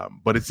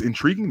 but it's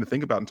intriguing to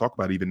think about and talk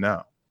about even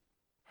now.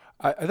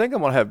 I think I'm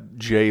gonna have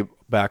Jay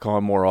back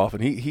on more often.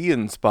 He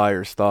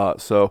inspires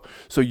thought. So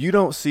you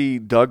don't see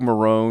Doug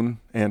Marrone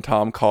and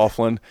Tom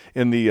Coughlin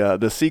in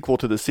the sequel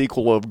to the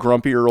sequel of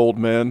Grumpier Old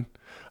Men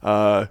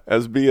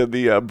as being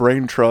the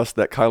brain trust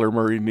that Kyler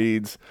Murray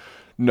needs.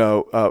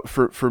 No,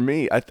 for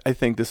me, I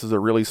think this is a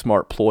really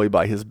smart ploy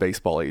by his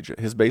baseball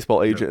agent. His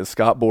baseball agent is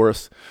Scott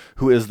Boras,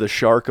 who is the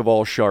shark of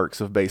all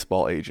sharks of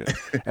baseball agent,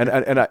 and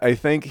I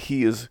think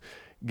he is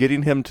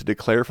getting him to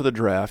declare for the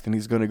draft, and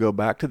he's going to go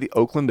back to the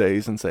Oakland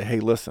A's and say, hey,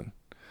 listen,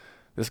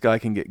 this guy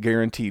can get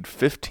guaranteed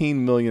 $15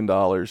 million,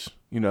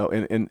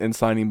 in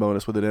signing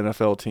bonus with an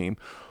NFL team.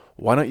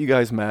 Why don't you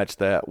guys match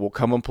that? We'll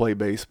come and play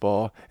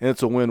baseball, and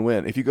it's a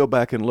win-win. If you go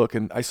back and look,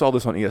 and I saw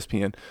this on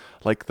ESPN,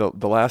 like the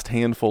last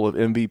handful of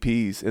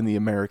MVPs in the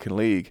American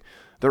League,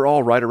 they're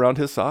all right around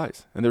his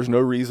size, and there's no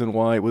reason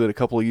why within a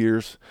couple of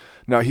years.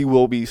 Now, he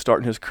will be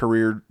starting his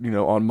career,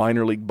 on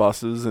minor league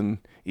buses and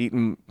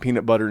eating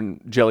peanut butter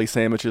and jelly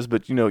sandwiches,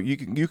 but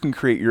you can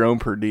create your own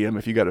per diem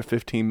if you got a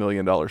 $15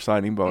 million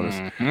signing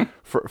bonus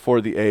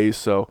for the A's.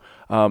 So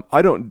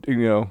I don't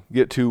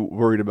get too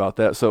worried about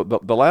that. So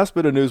the last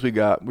bit of news we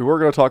got, we were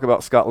going to talk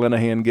about Scott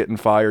Linehan getting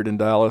fired in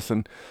Dallas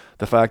and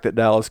the fact that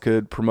Dallas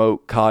could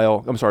promote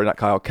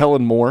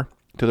Kellen Moore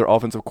to their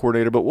offensive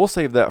coordinator, but we'll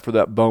save that for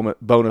that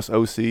bonus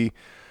OC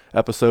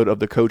episode of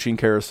the coaching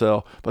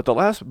carousel. But the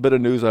last bit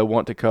of news I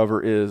want to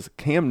cover is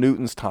Cam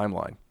Newton's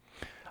timeline.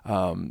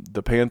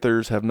 The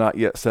Panthers have not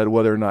yet said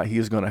whether or not he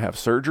is going to have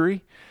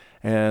surgery,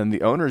 and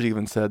the owners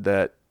even said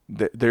that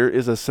there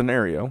is a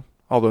scenario,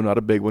 although not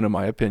a big one in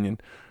my opinion,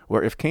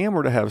 where if Cam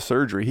were to have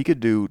surgery, he could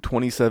do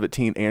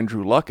 2017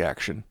 Andrew Luck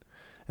action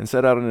and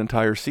set out an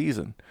entire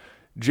season.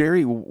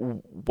 Jerry,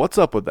 what's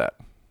up with that?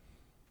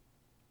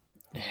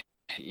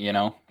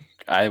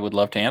 I would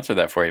love to answer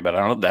that for you, but I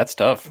don't know. That's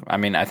tough. I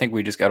mean, I think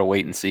we just got to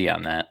wait and see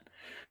on that.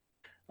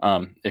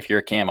 If you're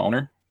a Cam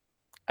owner,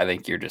 I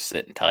think you're just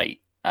sitting tight.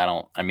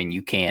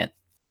 You can't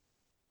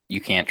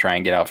try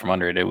and get out from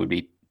under it. It would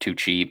be too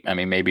cheap. I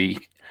mean, maybe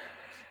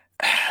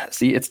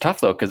see, it's tough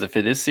though. Cause if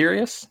it is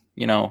serious,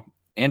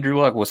 Andrew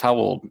Luck was how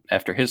old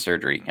after his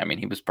surgery? I mean,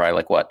 he was probably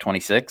like what,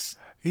 26,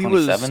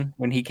 27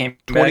 when he came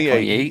 28. Back,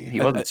 28.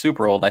 He wasn't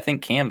super old. I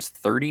think Cam's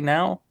 30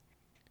 now.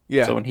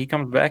 Yeah. So when he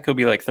comes back, he'll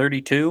be like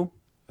 32.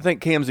 I think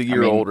Cam's a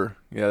year older.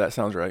 Yeah, that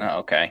sounds right. Oh,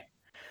 okay.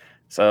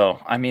 So,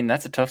 I mean,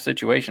 that's a tough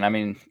situation. I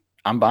mean,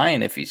 I'm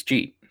buying if he's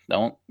cheap.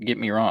 Don't get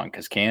me wrong,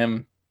 because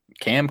Cam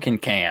can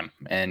Cam,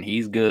 and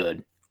he's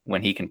good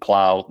when he can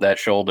plow that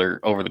shoulder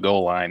over the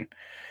goal line.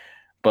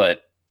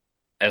 But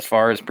as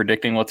far as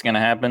predicting what's going to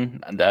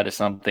happen, that is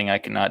something I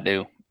cannot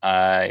do.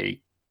 I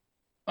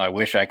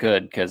wish I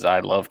could, because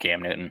I love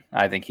Cam Newton.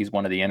 I think he's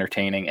one of the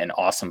entertaining and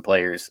awesome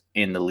players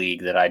in the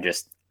league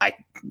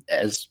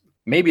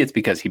maybe it's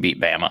because he beat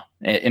Bama.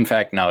 In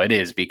fact, no, it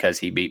is because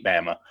he beat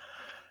Bama.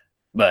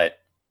 But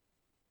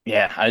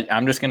yeah,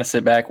 I'm just going to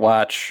sit back,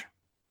 watch,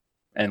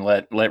 and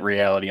let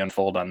reality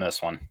unfold on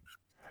this one.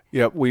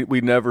 Yeah,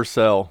 we never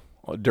sell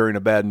during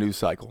a bad news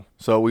cycle.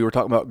 So we were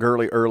talking about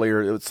Gurley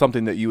earlier. It's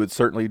something that you would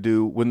certainly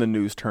do when the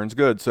news turns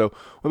good. So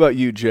what about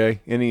you,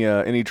 Jay?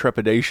 Any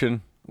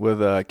trepidation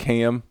with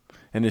Cam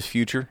and his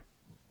future?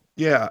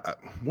 Yeah,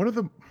 one of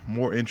the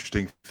more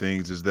interesting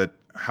things is that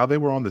how they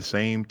were on the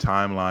same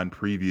timeline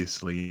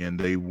previously, and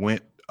they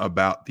went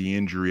about the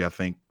injury, I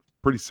think,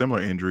 pretty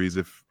similar injuries,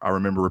 if I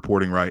remember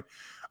reporting right,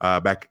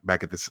 back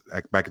at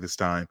this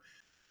time.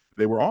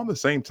 They were on the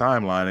same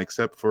timeline,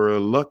 except for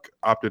Luck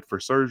opted for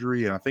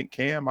surgery, and I think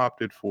Cam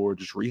opted for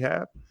just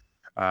rehab.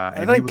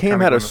 I think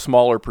Cam had a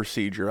smaller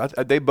procedure.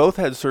 They both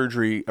had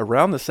surgery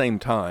around the same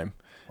time,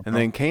 and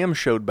then Cam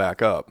showed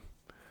back up,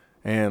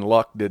 and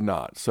Luck did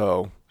not.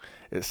 So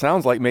it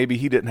sounds like maybe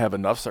he didn't have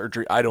enough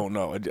surgery. I don't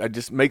know. It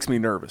just makes me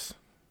nervous.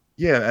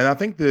 Yeah, and I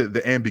think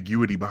the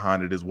ambiguity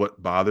behind it is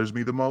what bothers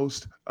me the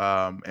most.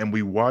 And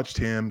we watched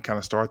him kind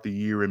of start the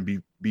year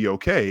and be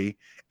okay,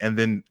 and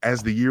then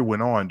as the year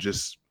went on,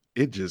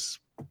 it just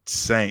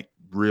sank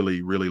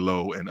really, really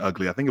low and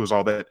ugly. I think it was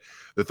all that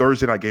the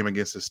Thursday night game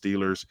against the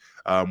Steelers,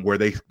 where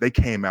they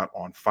came out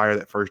on fire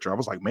that first drive. I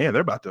was like, man,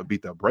 they're about to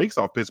beat the brakes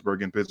off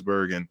Pittsburgh.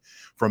 And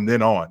from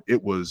then on,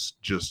 it was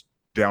just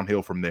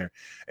downhill from there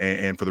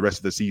and for the rest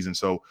of the season.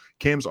 So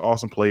Cam's an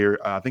awesome player.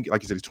 I think,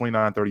 like you said, he's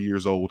 29, 30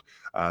 years old.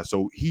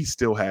 So he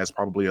still has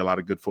probably a lot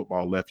of good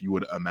football left, you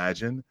would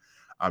imagine.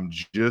 I'm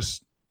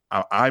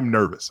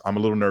nervous. I'm a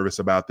little nervous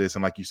about this.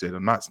 And like you said,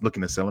 I'm not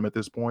looking to sell him at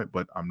this point,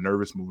 but I'm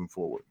nervous moving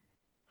forward.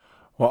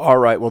 Well, all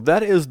right. Well,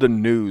 that is the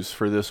news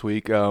for this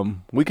week.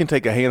 We can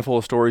take a handful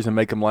of stories and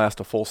make them last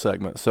a full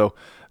segment. So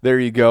there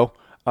you go.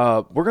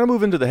 We're going to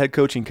move into the head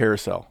coaching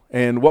carousel.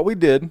 And what we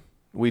did,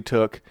 we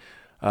took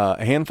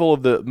a handful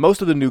of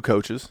most of the new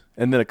coaches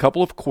and then a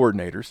couple of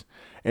coordinators.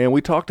 And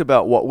we talked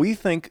about what we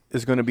think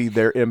is going to be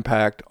their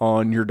impact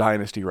on your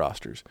dynasty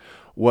rosters.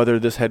 Whether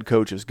this head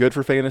coach is good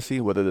for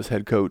fantasy, whether this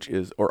head coach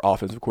or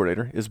offensive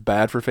coordinator is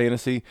bad for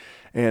fantasy,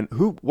 and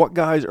what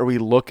guys are we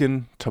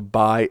looking to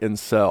buy and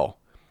sell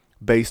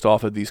based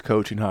off of these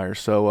coaching hires.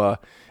 So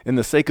in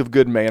the sake of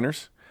good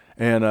manners,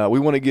 and we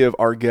want to give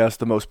our guest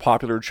the most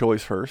popular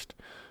choice first.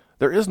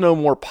 There is no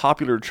more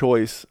popular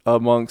choice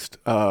amongst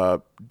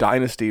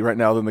dynasty right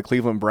now than the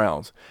Cleveland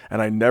Browns.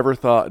 And I never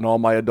thought in all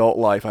my adult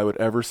life I would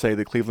ever say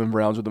the Cleveland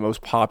Browns are the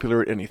most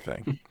popular at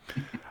anything.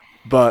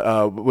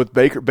 But with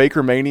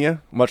Baker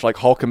Mania, much like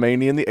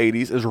Hulkamania in the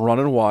 80s, is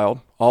running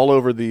wild all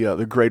over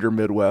the greater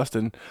Midwest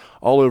and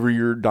all over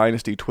your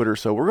dynasty Twitter.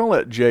 So we're going to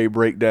let Jay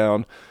break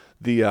down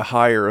the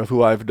hire of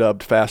who I've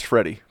dubbed Fast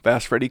Freddy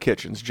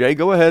Kitchens. Jay,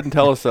 go ahead and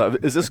tell us,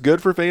 is this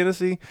good for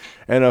fantasy?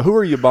 And who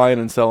are you buying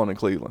and selling in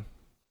Cleveland?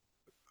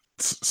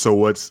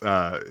 So it's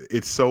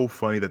so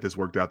funny that this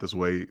worked out this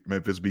way,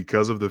 Memphis,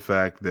 because of the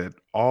fact that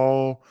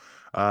all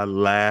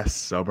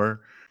last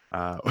summer,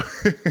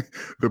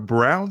 the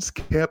Browns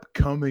kept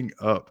coming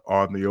up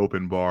on the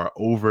open bar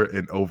over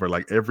and over.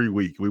 Like every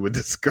week we would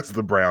discuss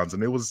the Browns,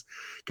 and it was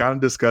kind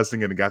of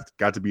disgusting, and it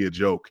got to be a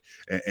joke.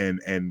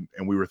 And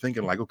we were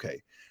thinking like,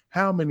 okay,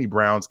 how many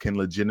Browns can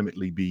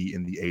legitimately be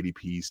in the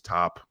ADP's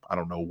top, I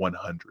don't know,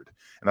 100?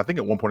 And I think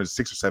at one point it's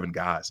 6 or 7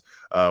 guys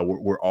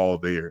were all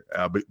there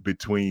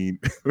between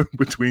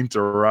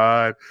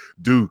Tyrod,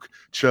 Duke,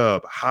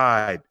 Chubb,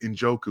 Hyde,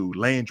 Njoku,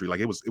 Landry. Like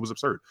it was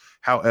absurd.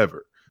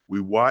 However, we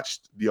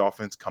watched the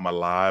offense come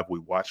alive. We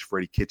watched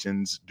Freddie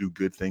Kitchens do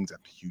good things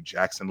after Hugh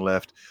Jackson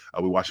left.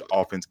 We watched the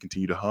offense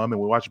continue to hum,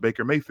 and we watched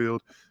Baker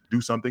Mayfield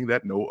do something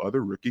that no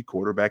other rookie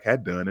quarterback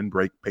had done and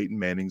break Peyton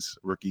Manning's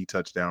rookie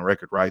touchdown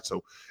record, right?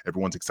 So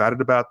everyone's excited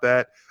about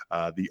that.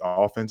 The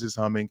offense is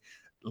humming.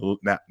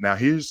 Now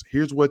here's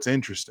what's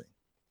interesting.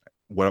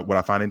 What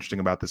I find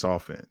interesting about this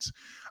offense,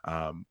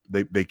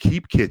 they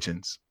keep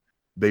Kitchens.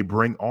 They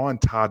bring on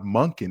Todd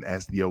Monken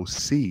as the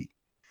OC.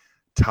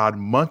 Todd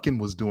Monken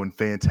was doing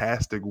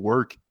fantastic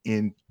work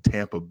in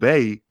Tampa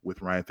Bay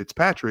with Ryan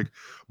Fitzpatrick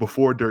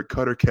before Dirk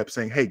Cutter kept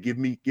saying, hey, give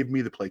me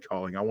the play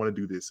calling. I want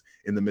to do this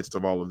in the midst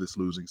of all of this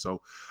losing. So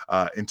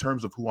in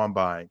terms of who I'm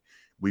buying,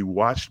 we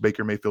watched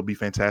Baker Mayfield be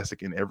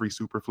fantastic in every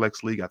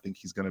Superflex league. I think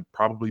he's going to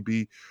probably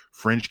be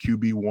fringe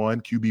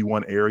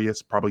QB1 area.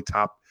 It's probably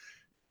top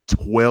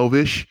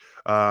 12-ish.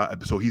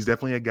 So he's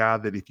definitely a guy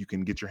that if you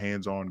can get your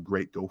hands on,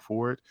 great, go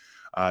for it.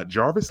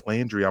 Jarvis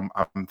Landry, I'm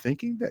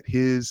thinking that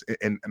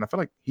and I feel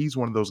like he's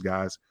one of those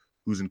guys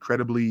who's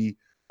incredibly,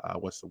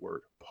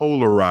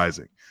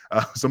 polarizing.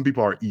 Some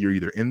people you're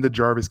either in the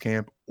Jarvis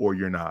camp or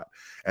you're not.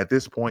 At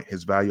this point,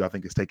 his value, I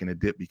think, is taking a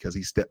dip because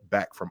he stepped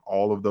back from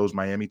all of those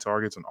Miami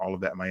targets and all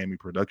of that Miami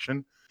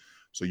production.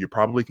 So you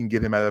probably can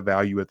get him at a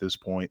value at this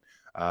point.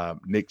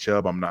 Nick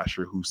Chubb, I'm not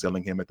sure who's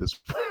selling him at this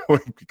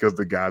point because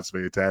the guy's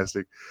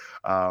fantastic.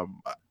 I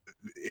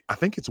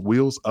think it's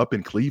wheels up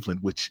in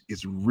Cleveland, which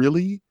is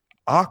really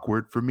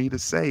awkward for me to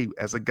say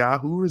as a guy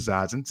who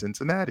resides in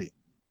Cincinnati.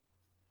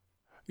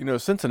 You know,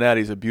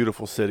 Cincinnati's a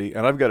beautiful city,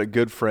 and I've got a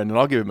good friend, and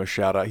I'll give him a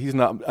shout-out. He's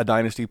not a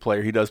dynasty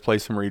player. He does play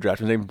some redraft.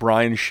 His name's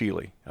Brian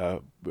Sheely, a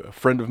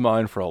friend of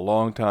mine for a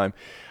long time.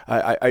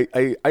 I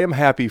am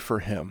happy for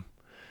him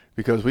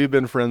because we've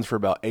been friends for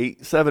about 8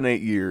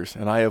 years,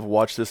 and I have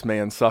watched this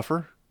man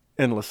suffer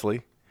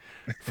endlessly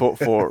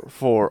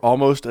for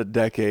almost a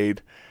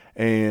decade,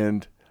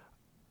 and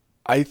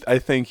I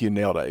think you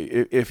nailed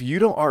it. If you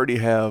don't already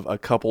have a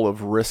couple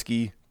of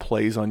risky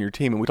plays on your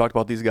team, and we talked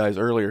about these guys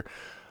earlier,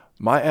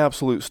 my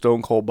absolute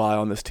stone cold buy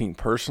on this team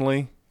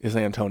personally is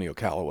Antonio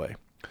Callaway.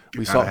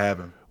 We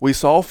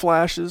saw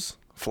flashes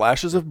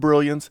of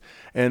brilliance,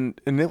 and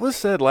it was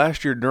said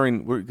last year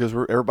because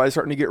everybody's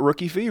starting to get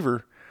rookie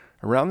fever.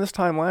 Around this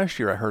time last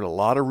year, I heard a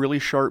lot of really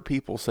sharp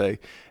people say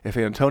if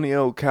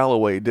Antonio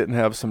Callaway didn't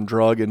have some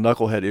drug and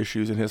knucklehead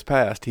issues in his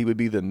past, he would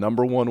be the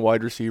number one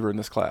wide receiver in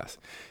this class.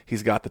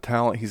 He's got the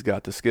talent, he's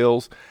got the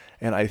skills,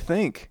 and I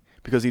think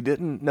because he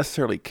didn't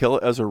necessarily kill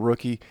it as a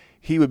rookie,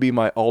 he would be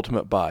my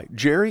ultimate buy.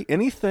 Jerry,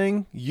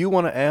 anything you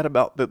want to add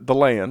about the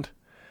land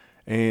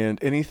and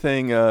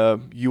anything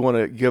you want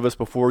to give us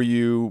before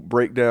you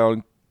break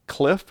down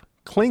Cliff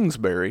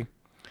Kingsbury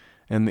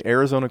and the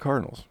Arizona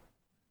Cardinals?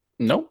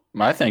 Nope.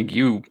 I think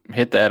you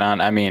hit that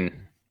on. I mean,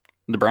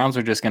 the Browns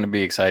are just going to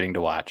be exciting to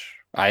watch.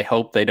 I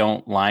hope they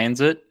don't Lions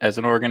it as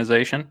an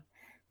organization,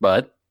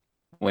 but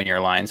when you're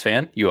a Lions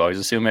fan, you always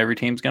assume every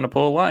team's going to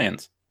pull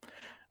Lions.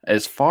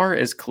 As far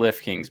as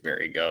Cliff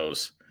Kingsbury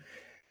goes,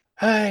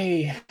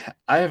 I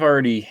have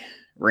already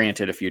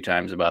ranted a few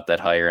times about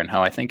that hire and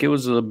how I think it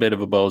was a bit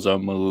of a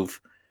bozo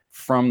move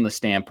from the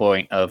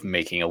standpoint of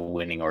making a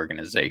winning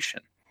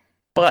organization.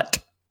 But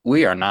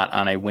we are not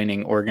on a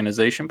winning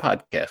organization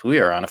podcast. We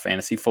are on a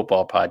fantasy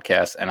football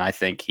podcast, and I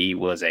think he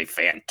was a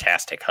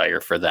fantastic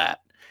hire for that.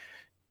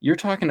 You're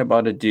talking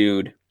about a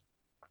dude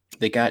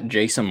that got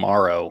Jason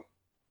Morrow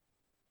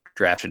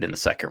drafted in the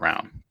second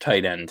round,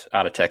 tight end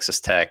out of Texas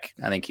Tech.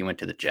 I think he went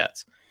to the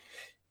Jets.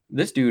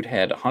 This dude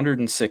had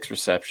 106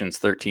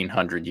 receptions,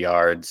 1,300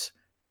 yards.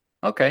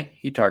 Okay,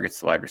 he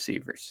targets the wide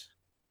receivers.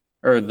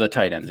 Or the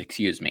tight ends,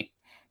 excuse me.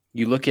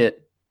 You look at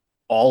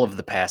all of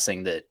the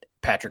passing that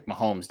Patrick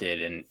Mahomes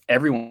did, and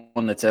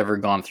everyone that's ever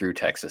gone through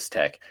Texas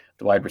Tech,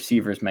 the wide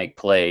receivers make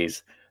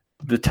plays,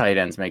 the tight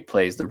ends make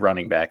plays, the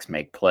running backs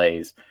make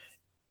plays.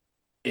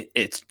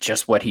 It's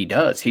just what he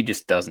does. He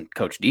just doesn't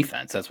coach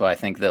defense. That's why I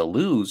think they'll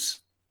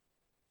lose.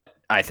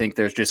 I think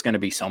there's just going to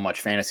be so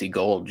much fantasy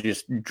gold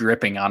just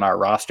dripping on our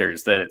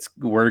rosters that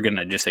we're going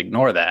to just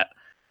ignore that.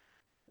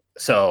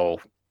 So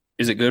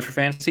is it good for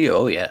fantasy?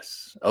 Oh,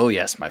 yes. Oh,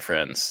 yes, my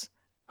friends.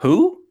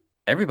 Who?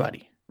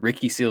 Everybody.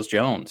 Ricky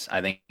Seals-Jones.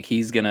 I think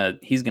he's gonna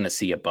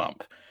see a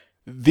bump.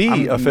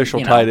 The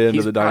official tight end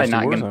of the Dynasty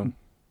Warzone.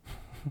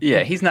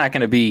 Yeah, he's not going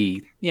to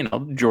be,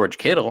 George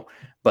Kittle,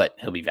 but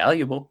he'll be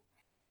valuable.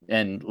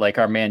 And like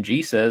our man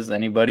G says,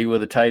 anybody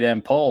with a tight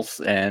end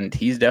pulse, and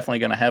he's definitely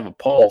going to have a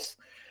pulse.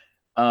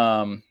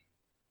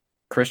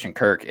 Christian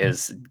Kirk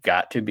has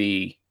got to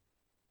be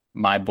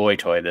my boy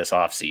toy this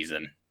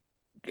offseason.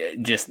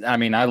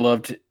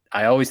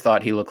 I always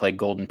thought he looked like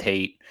Golden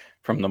Tate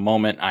from the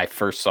moment I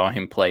first saw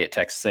him play at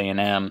Texas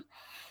A&M.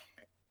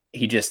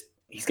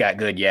 He's got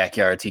good yak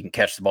yards. He can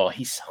catch the ball.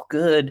 He's so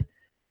good.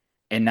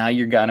 And now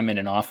you got him in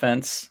an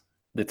offense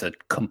that's a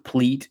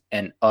complete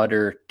and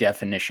utter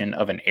definition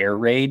of an air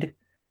raid.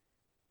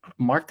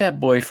 Mark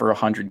that boy for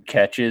 100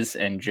 catches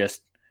and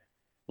just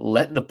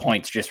let the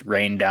points just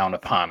rain down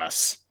upon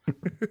us.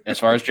 As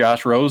far as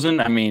Josh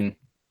Rosen,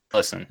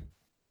 listen,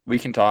 we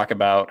can talk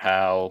about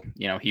how,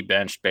 he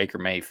benched Baker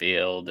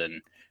Mayfield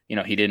and,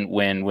 he didn't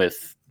win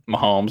with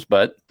Mahomes,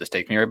 but this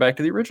takes me right back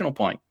to the original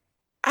point.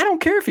 I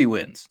don't care if he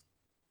wins.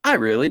 I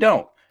really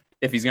don't.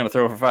 If he's going to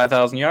throw for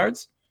 5,000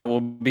 yards, I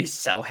will be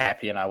so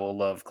happy, and I will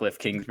love Cliff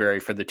Kingsbury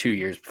for the 2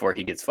 years before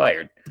he gets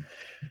fired.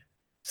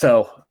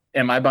 So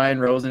am I buying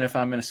Rosen if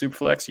I'm in a super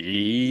flex?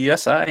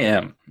 Yes, I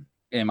am.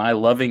 Am I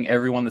loving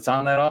everyone that's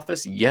on that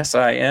office? Yes,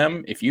 I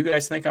am. If you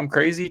guys think I'm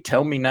crazy,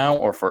 tell me now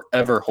or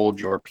forever hold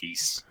your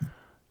peace.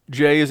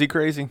 Jay, is he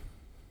crazy?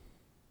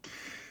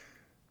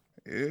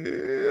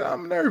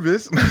 I'm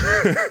nervous.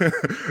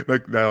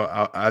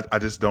 I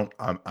just don't.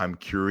 I'm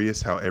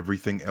curious how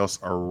everything else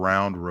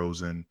around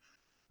Rosen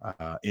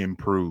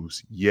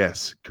improves.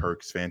 Yes,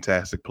 Kirk's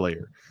fantastic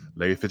player.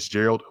 Larry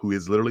Fitzgerald, who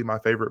is literally my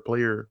favorite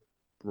player,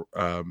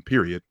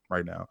 period,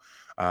 right now.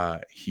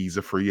 He's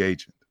a free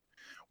agent.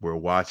 We're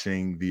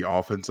watching the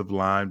offensive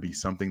line be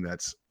something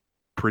that's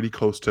pretty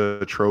close to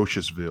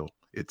atrociousville.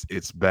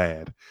 It's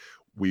bad.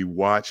 We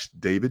watched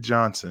David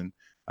Johnson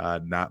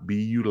not be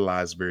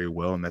utilized very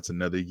well, and that's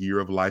another year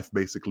of life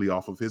basically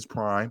off of his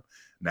prime.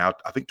 Now,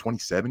 I think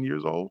 27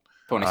 years old.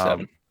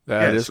 27.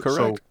 That is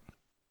correct.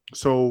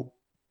 So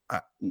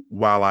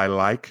while I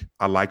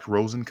liked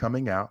Rosen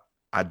coming out,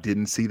 I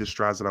didn't see the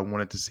strides that I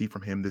wanted to see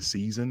from him this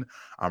season.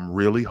 I'm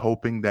really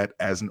hoping that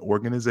as an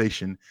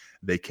organization,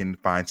 they can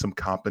find some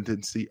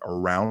competency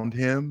around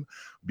him,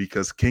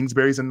 because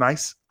Kingsbury's it's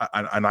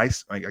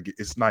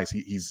nice.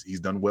 He's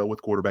done well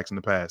with quarterbacks in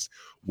the past.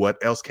 What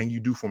else can you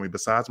do for me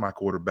besides my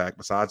quarterback,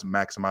 besides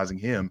maximizing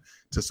him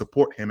to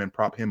support him and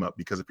prop him up?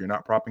 Because if you're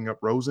not propping up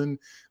Rosen,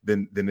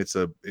 then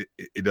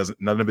it doesn't,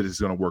 none of it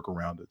is going to work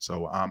around it.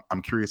 So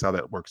I'm curious how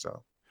that works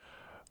out.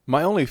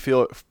 My only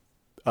fear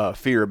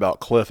about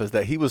Cliff is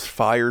that he was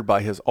fired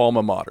by his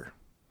alma mater.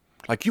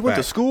 Like, you went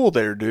to school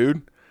there,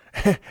 dude,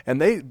 and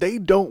they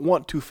don't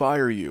want to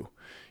fire you.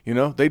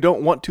 They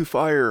don't want to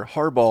fire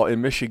Harbaugh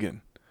in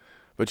Michigan.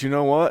 But you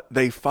know what?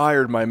 They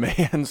fired my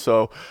man.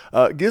 So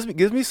gives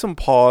me some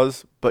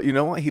pause. But you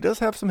know what? He does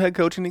have some head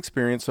coaching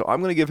experience, so I'm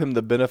going to give him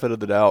the benefit of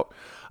the doubt.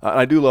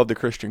 I do love the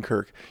Christian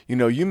Kirk.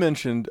 You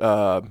mentioned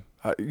a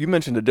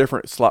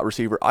different slot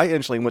receiver. I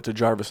actually went to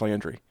Jarvis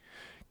Landry.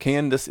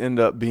 Can this end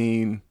up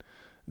being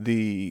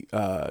the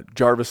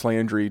Jarvis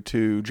Landry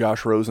to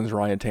Josh Rosen's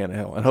Ryan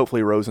Tannehill. And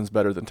hopefully Rosen's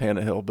better than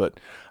Tannehill, but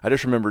I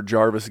just remember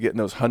Jarvis getting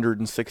those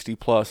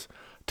 160-plus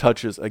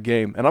touches a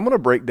game. And I'm going to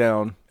break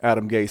down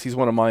Adam Gase. He's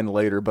one of mine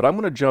later, but I'm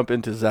going to jump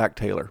into Zach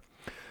Taylor.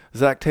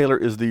 Zach Taylor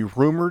is the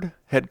rumored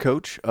head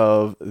coach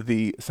of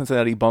the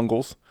Cincinnati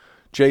Bengals,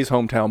 Jay's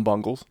hometown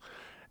Bengals.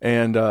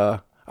 And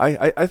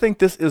I think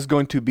this is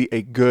going to be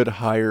a good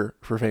hire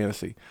for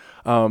fantasy.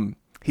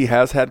 He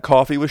has had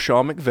coffee with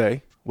Sean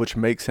McVay, which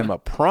makes him a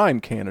prime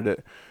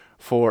candidate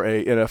for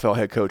a NFL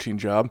head coaching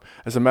job.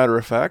 As a matter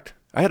of fact,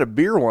 I had a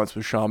beer once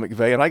with Sean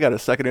McVay, and I got a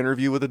second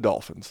interview with the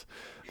Dolphins.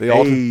 They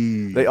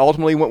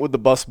ultimately went with the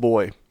bus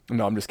boy.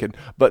 No, I'm just kidding.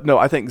 But no,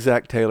 I think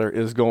Zach Taylor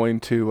is going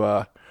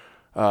to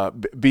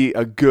be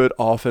a good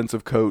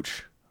offensive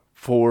coach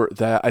for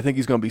that. I think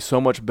he's going to be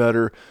so much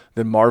better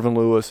than Marvin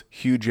Lewis,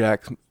 Hugh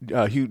Jackman.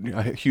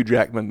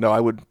 No, I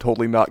would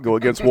totally not go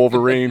against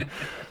Wolverine.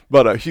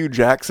 But Hugh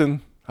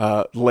Jackson,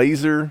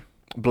 Laser,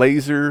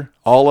 Blazer,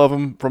 all of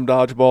them from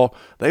Dodgeball,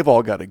 they've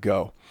all got to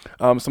go.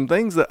 Some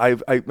things that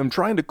I'm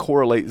trying to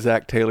correlate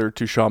Zach Taylor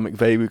to Sean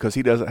McVay because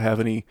he doesn't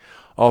have any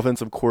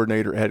offensive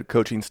coordinator head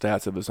coaching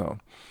stats of his own.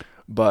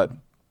 But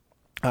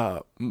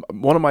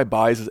one of my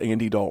buys is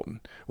Andy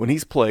Dalton. When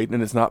he's played,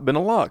 and it's not been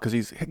a lot because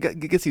he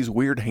gets these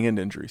weird hand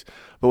injuries,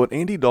 but when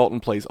Andy Dalton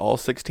plays all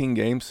 16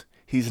 games,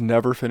 he's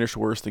never finished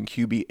worse than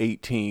QB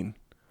 18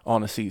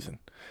 on a season.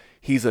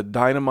 He's a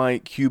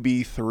dynamite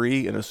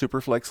QB3 in a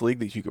Superflex league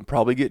that you can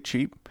probably get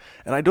cheap,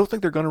 and I don't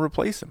think they're going to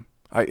replace him.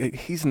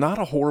 He's not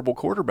a horrible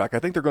quarterback. I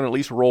think they're going to at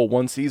least roll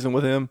one season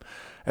with him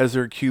as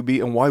their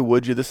QB, and why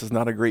would you? This is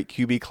not a great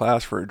QB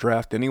class for a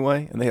draft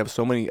anyway, and they have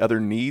so many other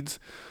needs.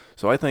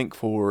 So I think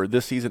for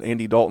this season,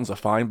 Andy Dalton's a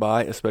fine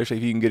buy, especially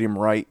if you can get him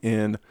right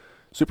in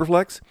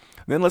Superflex.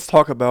 And then let's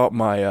talk about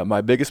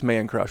my biggest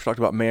man crush. We talked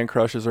about man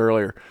crushes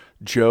earlier,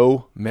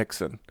 Joe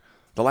Mixon.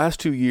 The last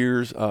 2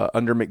 years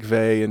under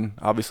McVay, and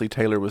obviously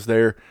Taylor was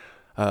there,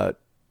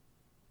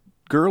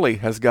 Gurley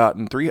has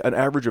gotten an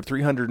average of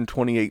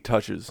 328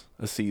 touches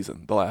a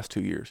season the last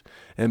 2 years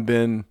and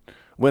been,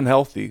 when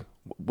healthy,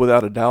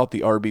 without a doubt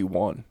the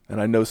RB1.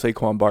 And I know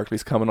Saquon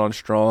Barkley's coming on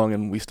strong,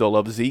 and we still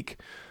love Zeke,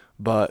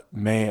 but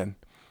man,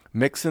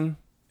 Mixon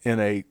in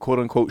a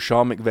quote-unquote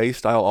Sean McVay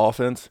style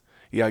offense,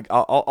 yeah,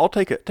 I'll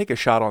take a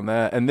shot on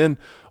that. And then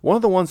one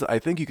of the ones that I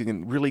think you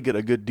can really get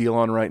a good deal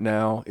on right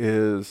now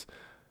is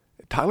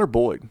Tyler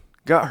Boyd.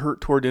 Got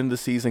hurt toward the end of the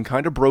season,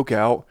 kind of broke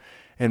out.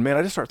 And, man,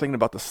 I just start thinking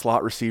about the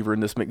slot receiver in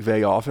this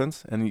McVay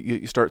offense, and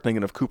you start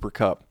thinking of Cooper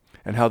Kupp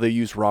and how they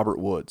use Robert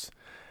Woods.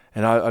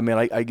 And,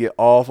 I get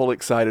awful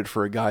excited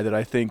for a guy that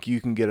I think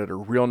you can get at a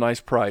real nice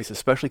price,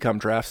 especially come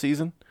draft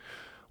season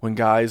when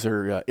guys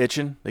are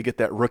itching. They get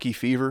that rookie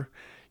fever.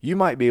 You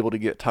might be able to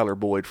get Tyler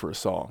Boyd for a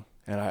song.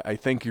 And I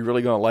think you're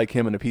really going to like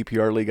him in a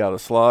PPR league out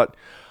of slot.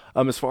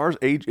 As far as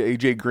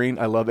A.J. Green,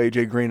 I love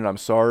A.J. Green, and I'm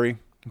sorry,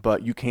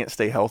 but you can't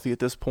stay healthy at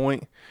this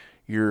point.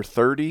 You're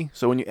 30,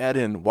 so when you add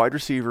in wide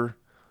receiver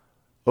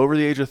over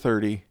the age of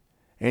 30,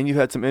 and you've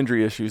had some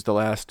injury issues the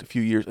last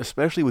few years,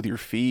 especially with your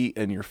feet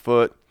and your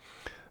foot,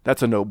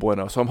 that's a no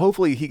bueno. So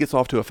hopefully he gets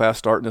off to a fast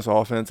start in this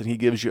offense, and he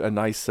gives you a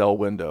nice sell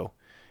window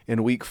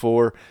in week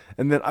 4.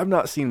 And then I've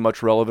not seen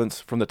much relevance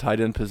from the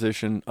tight end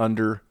position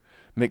under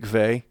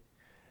McVay.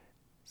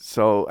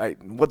 So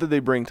what did they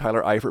bring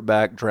Tyler Eifert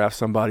back, draft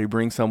somebody,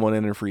 bring someone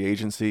in free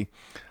agency?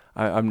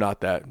 I'm not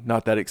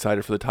that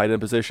excited for the tight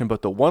end position.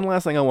 But the one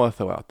last thing I want to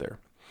throw out there,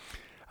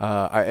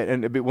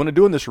 when I'm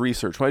doing this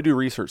research, when I do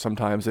research,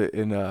 sometimes it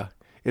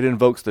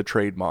invokes the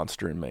trade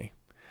monster in me.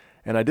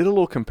 And I did a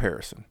little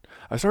comparison.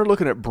 I started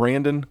looking at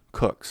Brandon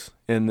Cooks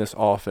in this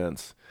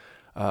offense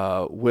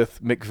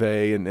with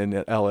McVay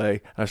in L.A.,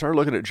 and I started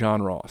looking at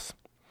John Ross.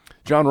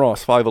 John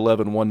Ross,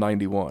 5'11",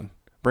 191.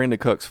 Brandon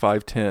Cooks,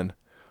 5'10",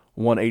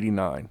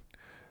 189.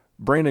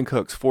 Brandon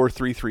Cooks,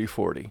 4'3",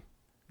 340.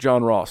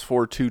 John Ross,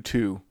 4'2",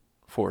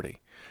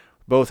 240.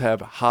 Both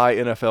have high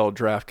NFL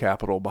draft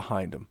capital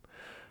behind them.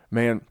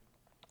 Man,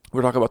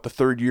 we're talking about the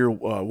third-year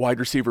wide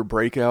receiver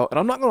breakout, and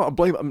I'm not going to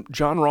blame him.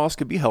 John Ross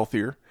could be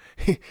healthier.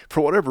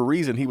 For whatever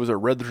reason, he was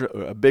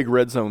a big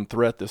red zone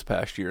threat this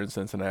past year in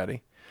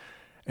Cincinnati.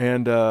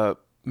 And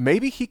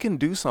maybe he can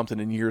do something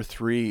in year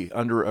 3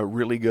 under a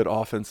really good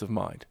offensive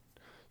mind.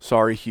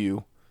 Sorry,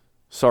 Hugh.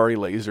 Sorry,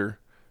 Laser.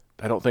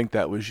 I don't think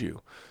that was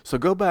you. So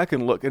go back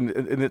and look, and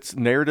it's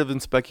narrative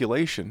and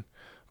speculation.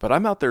 But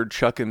I'm out there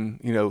chucking,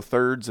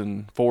 thirds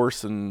and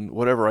fourths and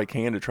whatever I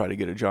can to try to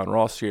get a John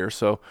Ross share.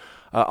 So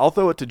I'll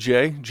throw it to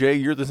Jay. Jay,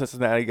 you're the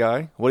Cincinnati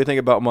guy. What do you think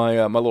about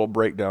my little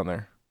breakdown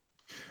there?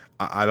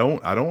 I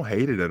don't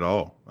hate it at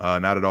all.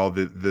 Not at all.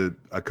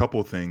 A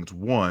couple of things.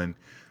 One,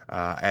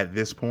 at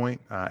this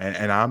point,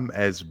 and I'm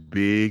as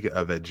big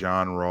of a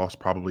John Ross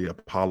probably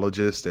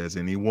apologist as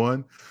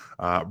anyone.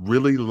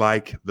 Really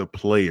like the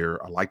player.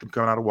 I liked him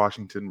coming out of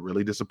Washington.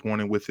 Really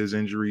disappointed with his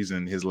injuries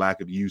and his lack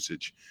of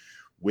usage.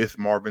 With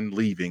Marvin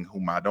leaving,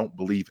 whom I don't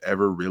believe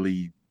ever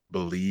really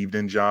believed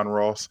in John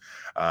Ross,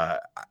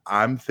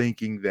 I'm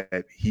thinking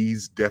that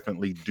he's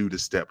definitely due to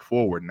step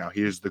forward. Now,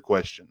 here's the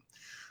question.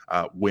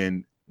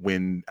 When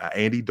when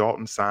Andy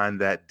Dalton signed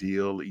that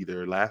deal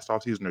either last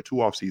offseason or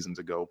 2 off seasons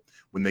ago,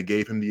 when they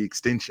gave him the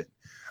extension.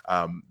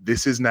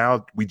 This is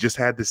now, we just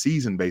had the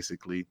season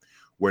basically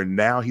where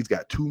now he's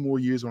got 2 more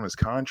years on his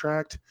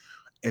contract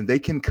and they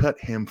can cut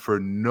him for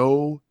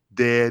no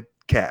dead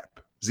cap,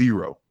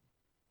 0,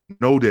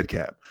 no dead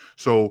cap.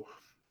 So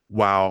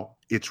while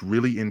it's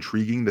really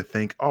intriguing to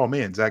think, oh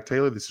man, Zach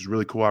Taylor, this is a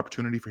really cool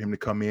opportunity for him to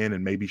come in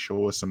and maybe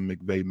show us some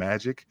McVay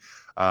magic.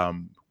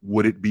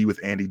 Would it be with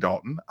Andy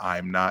Dalton?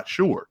 I'm not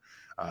sure.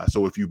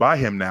 So if you buy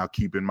him now,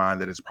 keep in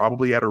mind that it's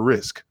probably at a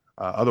risk.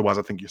 Otherwise,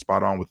 I think you're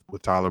spot on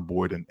with Tyler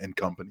Boyd and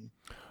company.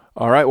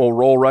 All right, we'll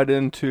roll right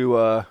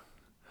into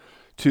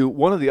to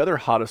one of the other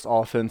hottest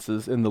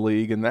offenses in the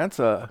league, and that's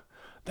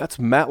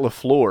Matt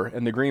LaFleur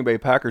and the Green Bay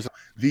Packers.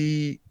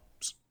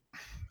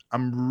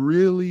 I'm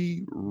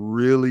really,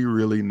 really,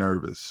 really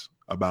nervous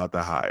about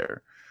the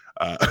hire.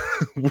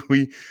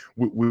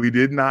 We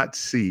did not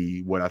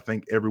see what I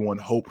think everyone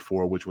hoped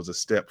for, which was a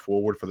step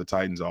forward for the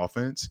Titans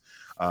offense.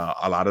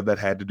 A lot of that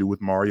had to do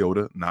with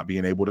Mariota not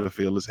being able to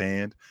feel his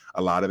hand.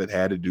 A lot of it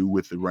had to do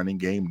with the running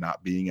game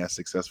not being as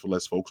successful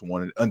as folks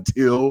wanted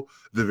until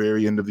the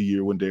very end of the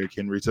year when Derrick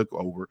Henry took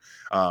over.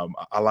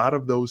 A lot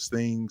of those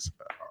things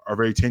are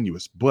very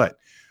tenuous, but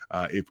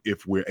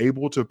if we're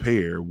able to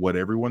pair what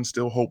everyone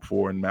still hoped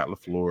for in Matt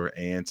LaFleur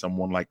and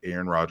someone like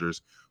Aaron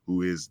Rodgers,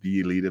 who is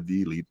the elite of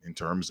the elite in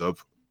terms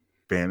of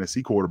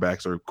fantasy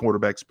quarterbacks or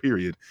quarterbacks,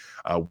 period,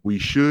 we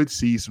should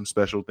see some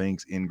special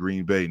things in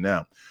Green Bay.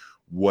 Now,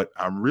 what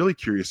I'm really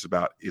curious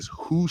about is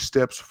who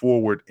steps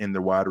forward in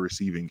the wide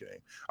receiving game.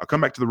 I'll come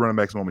back to the running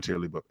backs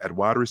momentarily, but at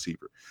wide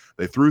receiver,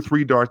 they threw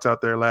 3 darts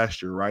out there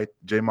last year, right?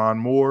 Jamon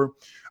Moore,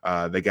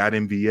 they got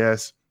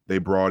MVS, they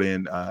brought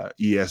in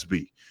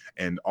ESB.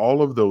 And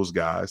all of those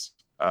guys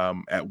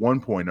at one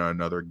point or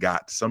another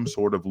got some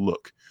sort of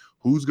look.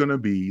 Who's going to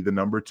be the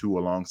number 2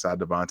 alongside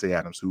Devontae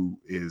Adams, who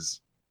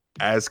is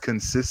as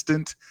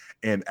consistent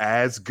and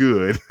as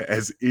good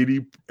as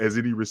any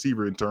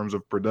receiver in terms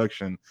of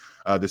production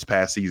this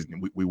past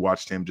season? We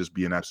watched him just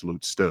be an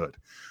absolute stud.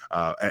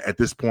 At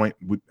this point,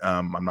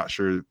 I'm not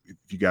sure if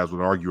you guys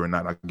would argue or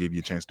not. I'll give you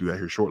a chance to do that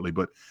here shortly,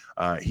 but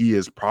he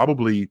is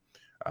probably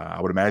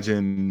I would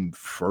imagine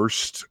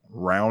first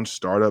round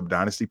startup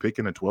dynasty pick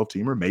in a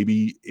 12-teamer,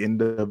 maybe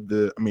end of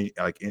the,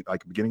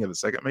 beginning of the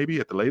second, maybe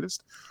at the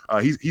latest.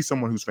 He's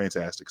someone who's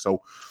fantastic.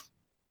 So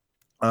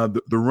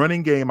the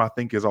running game, I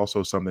think, is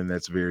also something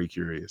that's very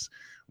curious.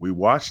 We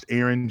watched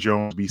Aaron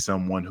Jones be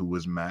someone who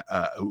was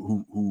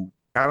who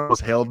kind of was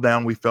held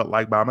down, we felt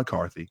like, by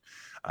McCarthy.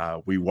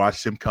 We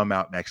watched him come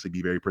out and actually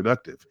be very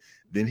productive.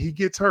 Then he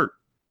gets hurt.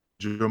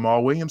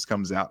 Jamal Williams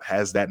comes out,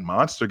 has that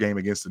monster game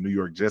against the New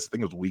York Jets. I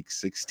think it was week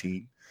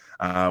 16,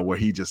 where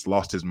he just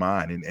lost his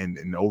mind. And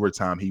in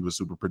overtime, he was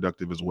super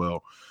productive as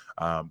well.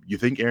 You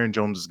think Aaron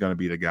Jones is going to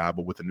be the guy,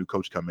 but with a new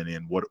coach coming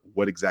in,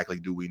 what exactly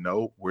do we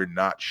know? We're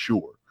not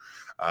sure.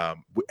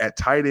 At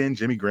tight end,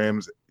 Jimmy Graham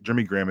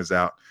is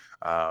out.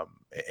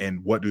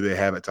 And what do they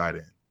have at tight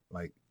end?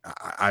 Like,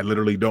 I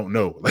literally don't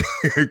know. Like,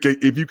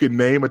 if you can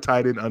name a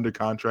tight end under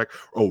contract,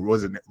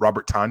 was it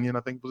Robert Tonyan? I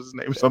think was his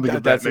name. Something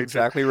of that That's nature.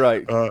 Exactly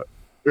right.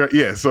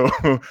 Yeah, so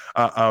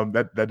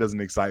that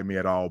doesn't excite me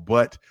at all.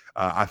 But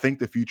I think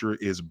the future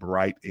is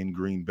bright in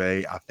Green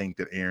Bay. I think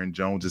that Aaron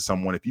Jones is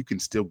someone, if you can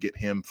still get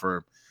him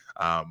for,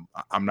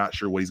 I'm not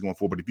sure what he's going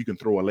for, but if you can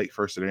throw a late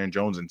first at Aaron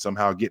Jones and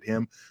somehow get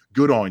him,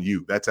 good on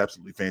you. That's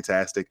absolutely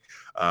fantastic.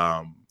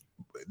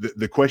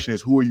 The question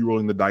is, who are you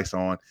rolling the dice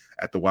on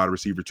at the wide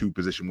receiver 2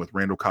 position, with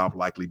Randall Cobb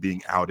likely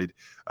being ousted,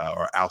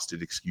 and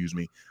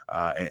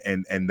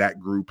that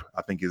group,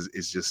 I think,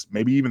 is just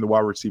maybe even the wide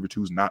receiver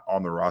 2 is not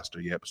on the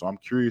roster yet. So I'm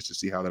curious to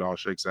see how that all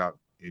shakes out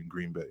in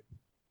Green Bay.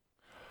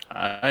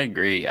 I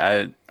agree.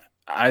 I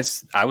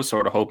was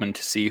sort of hoping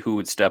to see who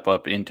would step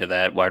up into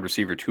that wide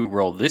receiver 2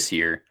 role this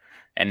year,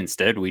 and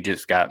instead we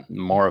just got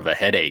more of a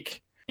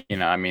headache.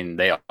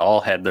 They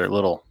all had their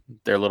little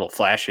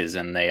flashes,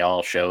 and they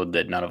all showed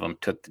that none of them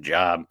took the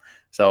job.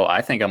 So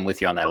I think I'm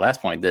with you on that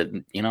last point that,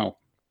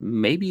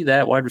 maybe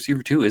that wide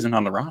receiver 2 isn't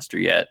on the roster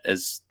yet,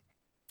 as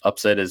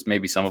upset as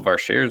maybe some of our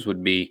shares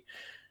would be.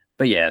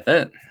 But yeah,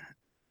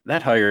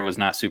 that hire was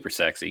not super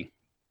sexy.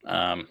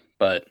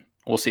 But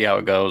we'll see how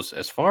it goes.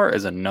 As far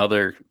as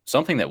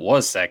something that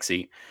was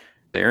sexy,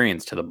 the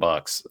Arians to the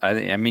Bucks.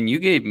 I mean, you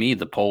gave me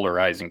the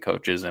polarizing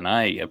coaches, and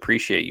I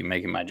appreciate you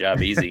making my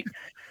job easy.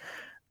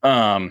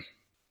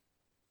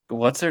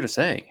 What's there to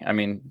say?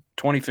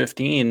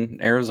 2015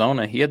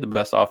 Arizona, he had the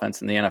best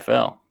offense in the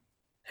NFL,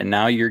 and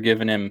now you're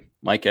giving him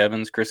Mike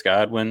Evans, Chris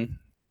Godwin,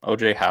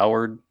 OJ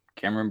Howard,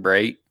 Cameron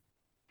Brate.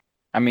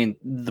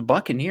 The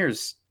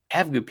Buccaneers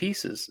have good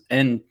pieces,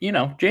 and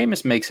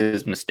Jameis makes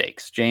his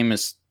mistakes.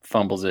 Jameis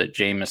fumbles it.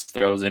 Jameis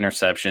throws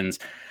interceptions.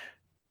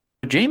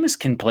 But Jameis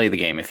can play the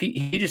game. If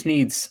he just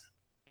needs,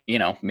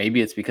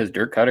 maybe it's because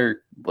Dirk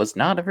Cutter was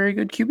not a very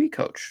good QB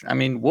coach.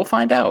 We'll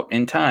find out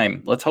in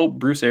time. Let's hope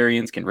Bruce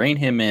Arians can rein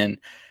him in,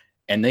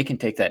 and they can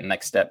take that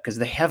next step, because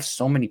they have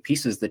so many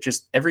pieces that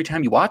just every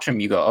time you watch them,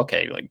 you go,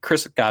 okay, like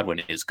Chris Godwin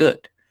is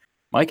good.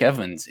 Mike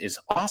Evans is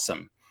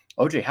awesome.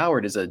 OJ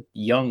Howard is a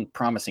young,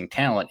 promising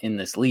talent in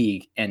this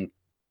league and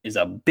is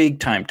a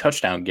big-time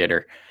touchdown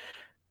getter.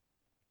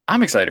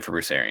 I'm excited for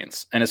Bruce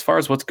Arians. And as far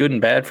as what's good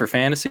and bad for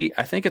fantasy,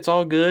 I think it's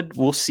all good.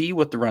 We'll see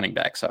what the running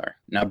backs are.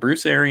 Now,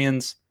 Bruce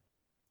Arians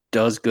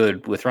does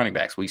good with running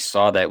backs. We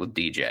saw that with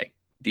DJ.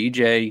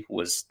 DJ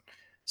was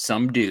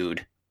some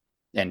dude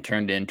and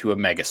turned into a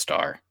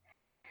megastar.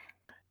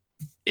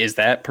 Is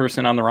that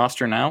person on the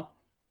roster now?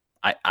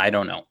 I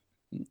don't know.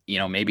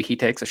 Maybe he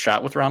takes a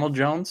shot with Ronald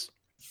Jones.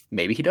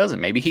 Maybe he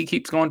doesn't. Maybe he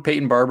keeps going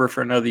Peyton Barber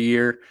for another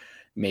year.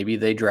 Maybe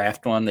they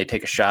draft one. They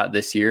take a shot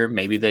this year.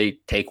 Maybe they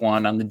take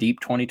one on the deep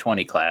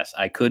 2020 class.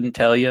 I couldn't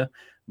tell you,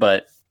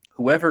 but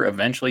whoever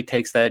eventually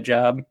takes that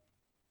job,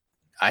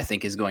 I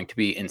think is going to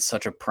be in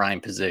such a prime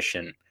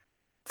position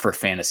for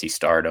fantasy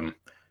stardom.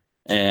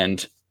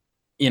 And,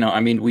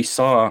 we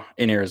saw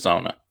in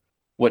Arizona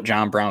what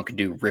John Brown could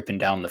do ripping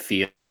down the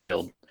field.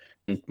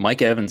 And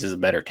Mike Evans is a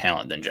better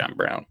talent than John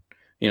Brown.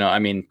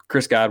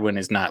 Chris Godwin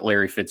is not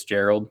Larry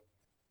Fitzgerald,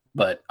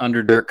 but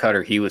under Dirk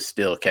Cutter, he was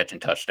still catching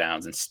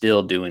touchdowns and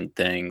still doing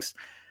things.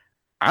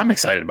 I'm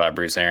excited about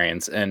Bruce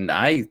Arians, and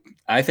I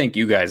think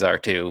you guys are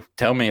too.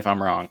 Tell me if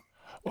I'm wrong.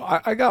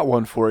 Well, I got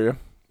one for you.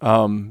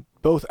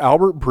 Both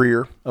Albert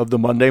Breer of the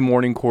Monday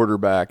Morning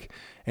Quarterback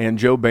and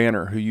Joe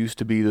Banner, who used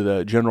to be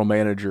the general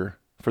manager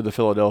for the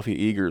Philadelphia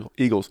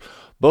Eagles,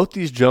 both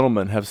these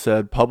gentlemen have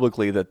said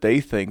publicly that they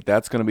think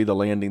that's going to be the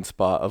landing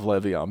spot of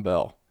Le'Veon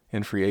Bell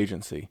in free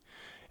agency.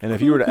 And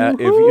if you were to add,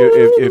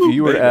 if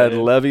you were to add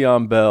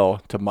Le'Veon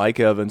Bell to Mike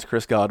Evans,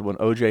 Chris Godwin,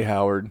 O.J.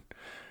 Howard,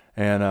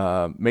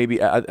 and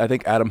maybe I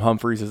think Adam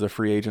Humphries is a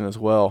free agent as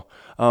well.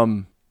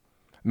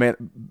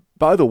 Man,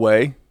 by the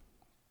way,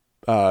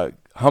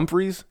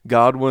 Humphries,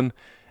 Godwin,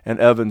 and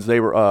Evans, they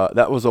were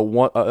that was a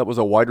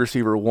wide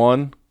receiver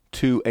 1,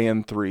 2,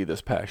 and 3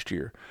 this past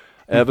year.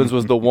 Evans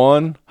was the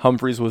 1,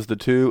 Humphries was the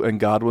 2, and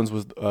Godwin's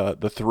was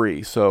the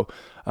 3. So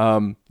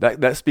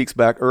that speaks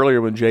back earlier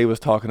when Jay was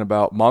talking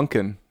about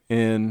Monken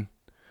in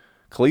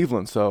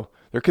Cleveland. So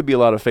there could be a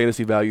lot of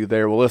fantasy value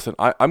there. Well, listen,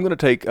 I'm going to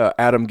take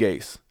Adam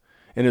Gase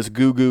and his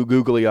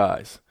googly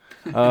eyes.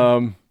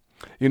 I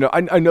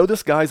know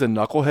this guy's a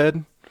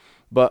knucklehead,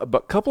 but a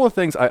couple of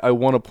things I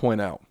want to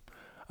point out.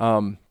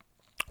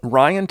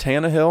 Ryan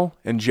Tannehill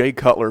and Jay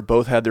Cutler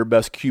both had their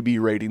best QB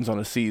ratings on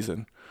a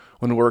season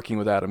when working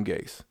with Adam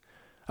Gase.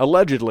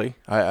 Allegedly,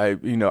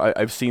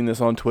 I've seen this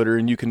on Twitter,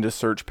 and you can just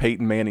search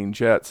Peyton Manning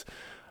Jets.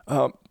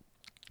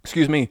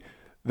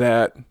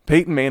 That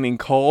Peyton Manning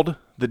called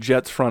the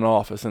Jets front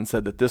office and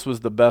said that this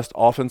was the best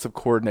offensive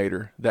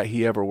coordinator that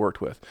he ever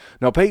worked with.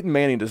 Now, Peyton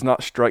Manning does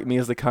not strike me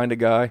as the kind of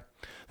guy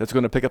that's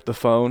going to pick up the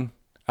phone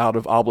out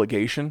of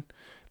obligation.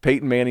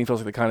 Peyton Manning feels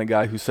like the kind of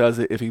guy who says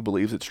it if he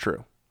believes it's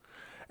true.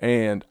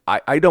 And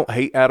I don't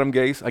hate Adam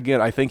Gase.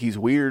 Again, I think he's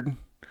weird.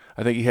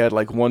 I think he had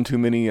like one too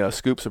many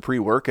scoops of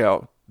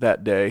pre-workout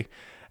that day,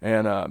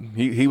 and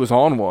he was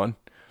on one.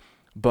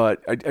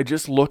 But I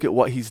just look at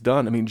what he's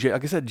done. I mean,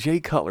 like I said, Jay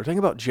Cutler. Think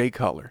about Jay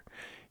Cutler.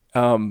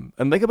 And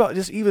think about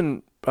just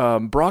even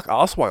Brock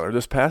Osweiler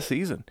this past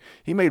season.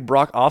 He made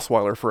Brock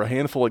Osweiler for a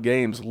handful of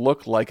games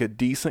look like a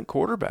decent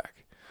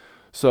quarterback.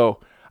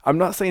 So I'm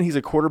not saying he's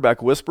a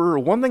quarterback whisperer.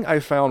 One thing I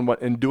found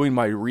in doing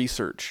my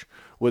research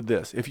with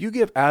this, if you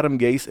give Adam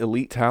Gase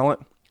elite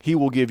talent, he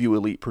will give you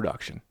elite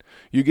production.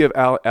 You give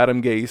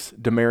Adam Gase,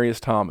 Demaryius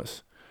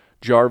Thomas,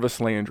 Jarvis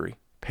Landry,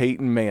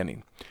 Peyton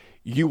Manning,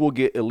 you will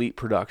get elite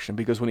production,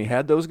 because when he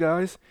had those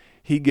guys,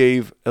 he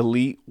gave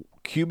elite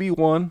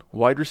QB1,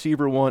 wide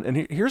receiver 1,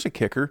 and here's a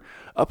kicker.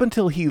 Up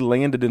until he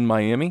landed in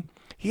Miami,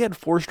 he had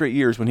 4 straight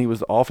years when he was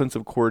the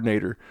offensive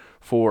coordinator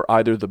for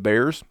either the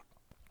Bears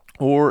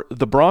or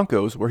the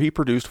Broncos, where he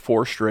produced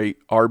 4 straight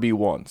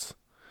RB1s.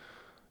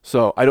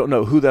 So I don't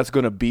know who that's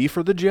going to be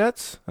for the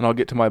Jets, and I'll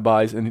get to my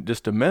buys in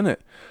just a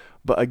minute.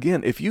 But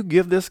again, if you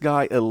give this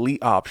guy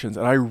elite options,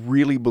 and I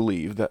really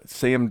believe that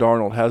Sam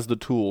Darnold has the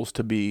tools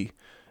to be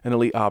an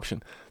elite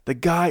option, the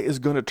guy is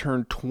going to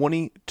turn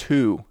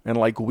 22 in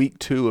like week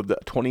 2 of the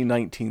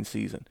 2019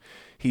 season.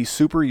 He's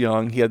super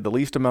young. He had the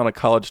least amount of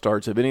college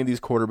starts of any of these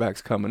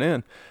quarterbacks coming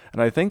in.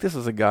 And I think this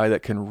is a guy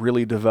that can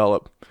really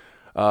develop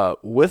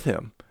with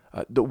him.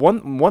 The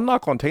one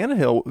knock on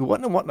Tannehill, he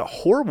wasn't a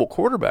horrible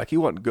quarterback. He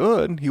wasn't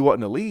good. He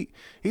wasn't elite.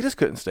 He just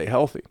couldn't stay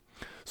healthy.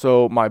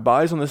 So my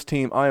buys on this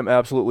team, I am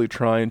absolutely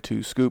trying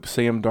to scoop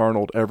Sam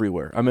Darnold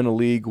everywhere. I'm in a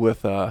league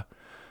with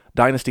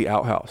Dynasty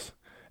Outhouse.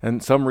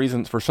 And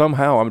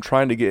somehow I'm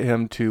trying to get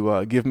him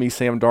to give me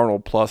Sam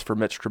Darnold plus for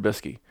Mitch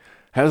Trubisky.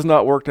 Has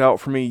not worked out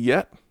for me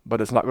yet,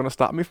 but it's not going to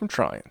stop me from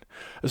trying.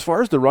 As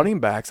far as the running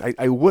backs,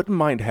 I wouldn't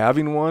mind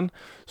having one.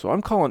 So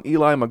I'm calling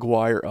Eli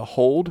McGuire a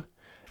hold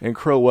and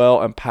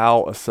Crowell and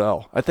Powell a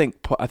sell. I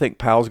think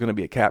Powell's going to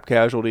be a cap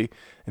casualty,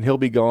 and he'll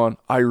be gone.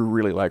 I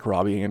really like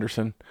Robbie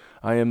Anderson.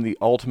 I am the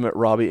ultimate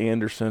Robbie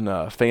Anderson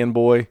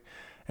fanboy.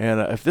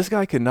 And if this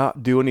guy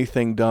cannot do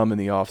anything dumb in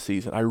the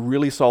offseason, I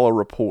really saw a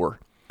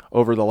rapport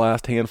over the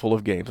last handful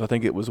of games. I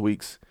think it was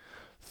weeks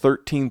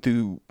 13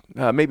 through,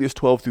 maybe it was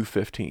 12 through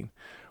 15,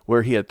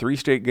 where he had 3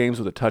 straight games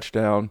with a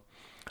touchdown.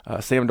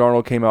 Sam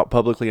Darnold came out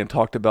publicly and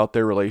talked about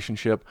their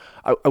relationship.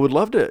 I would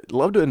love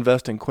to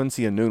invest in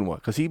Quincy Enunwa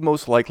because he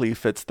most likely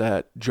fits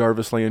that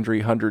Jarvis Landry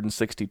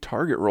 160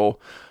 target role.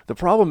 The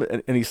problem,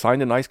 and he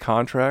signed a nice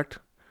contract,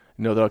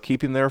 that'll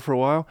keep him there for a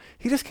while.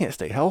 He just can't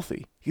stay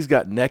healthy. He's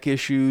got neck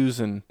issues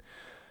and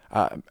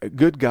a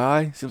good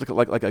guy. Seems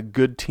like a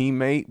good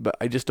teammate, but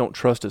I just don't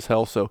trust his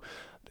health. So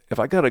if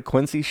I got a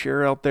Quincy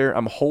share out there,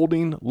 I'm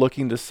holding,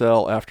 looking to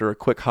sell after a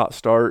quick hot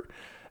start.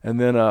 And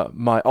then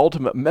my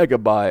ultimate mega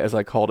buy, as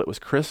I called it, was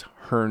Chris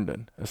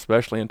Herndon,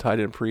 especially in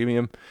tight end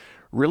premium.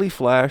 Really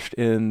flashed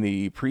in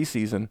the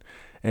preseason,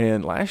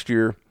 and last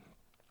year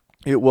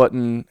it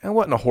wasn't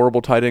a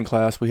horrible tight end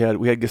class. We had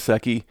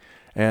Gesicki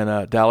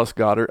and Dallas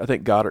Goedert. I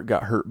think Goddard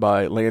got hurt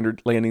by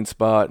landing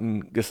spot,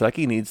 and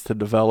Gesicki needs to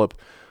develop.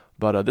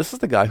 But this is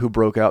the guy who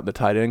broke out in the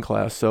tight end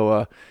class.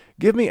 So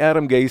give me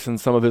Adam Gase and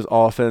some of his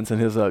offense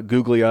and his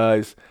googly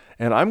eyes,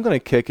 and I'm going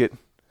to kick it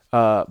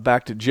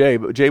back to Jay.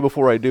 But Jay,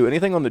 before I do,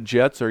 anything on the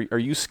Jets? Are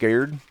you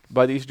scared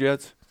by these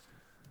Jets?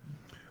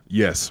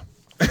 Yes.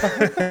 I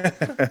think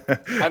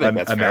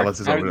that's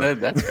analysis fair. over there.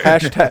 That's fair.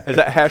 Is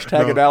that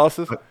hashtag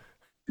analysis?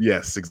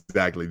 Yes,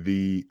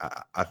 exactly.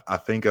 I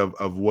think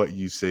of what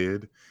you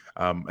said,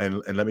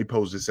 and let me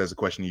pose this as a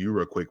question to you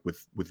real quick.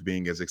 With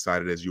being as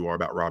excited as you are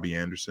about Robbie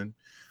Anderson,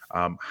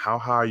 how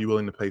high are you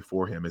willing to pay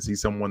for him? Is he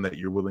someone that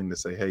you're willing to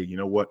say, hey, you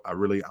know what, I'm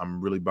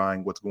really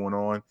buying what's going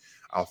on?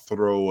 I'll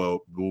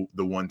throw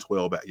the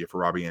 112 at you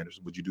for Robbie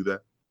Anderson. Would you do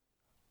that?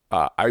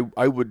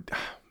 I would.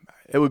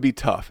 It would be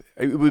tough.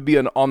 It would be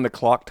an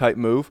on-the-clock type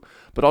move.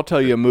 But I'll tell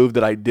you a move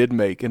that I did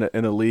make in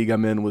a league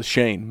I'm in with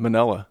Shane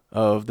Manella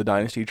of the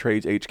Dynasty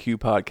Trades HQ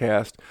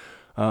podcast,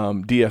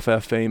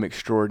 DFF fame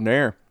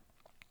extraordinaire.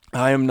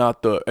 I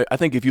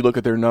think if you look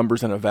at their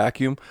numbers in a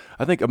vacuum,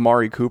 I think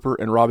Amari Cooper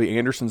and Robbie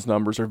Anderson's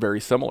numbers are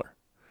very similar.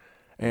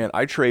 And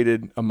I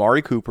traded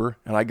Amari Cooper,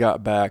 and I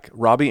got back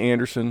Robbie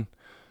Anderson,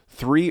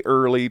 3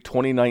 early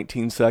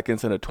 2019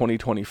 seconds and a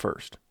 2020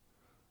 first.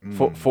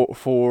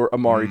 For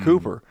Amari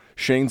Cooper.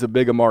 Shane's a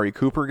big Amari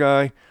Cooper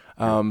guy.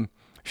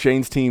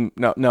 Shane's team,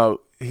 now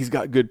he's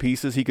got good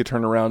pieces. He could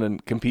turn around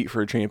and compete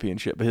for a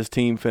championship. But his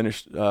team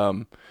finished,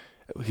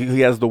 he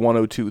has the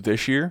 102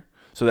 this year,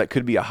 so that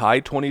could be a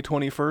high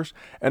 2020 first.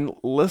 And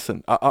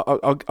listen,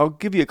 I'll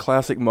give you a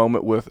classic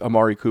moment with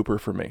Amari Cooper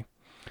for me.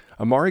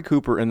 Amari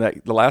Cooper in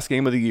the last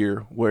game of the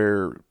year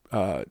where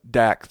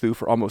Dak threw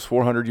for almost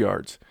 400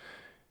 yards.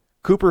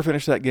 Cooper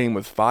finished that game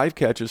with 5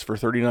 catches for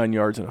 39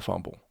 yards and a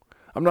fumble.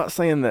 I'm not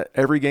saying that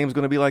every game's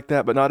going to be like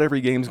that, but not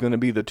every game's going to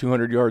be the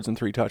 200 yards and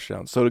 3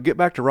 touchdowns. So to get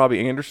back to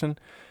Robbie Anderson,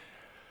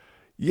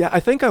 yeah, I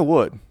think I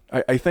would.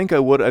 I think I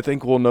would. I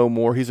think we'll know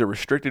more. He's a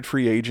restricted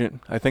free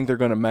agent. I think they're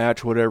going to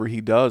match whatever he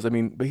does. I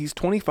mean, but he's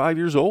 25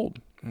 years old.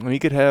 He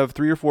could have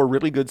 3 or 4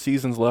 really good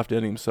seasons left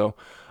in him. So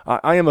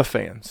I am a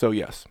fan. So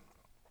yes.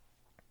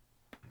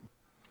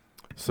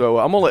 So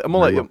I'm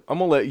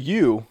gonna let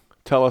you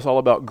tell us all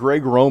about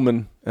Greg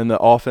Roman and the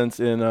offense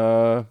in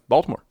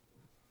Baltimore.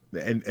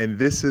 And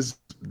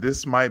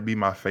this might be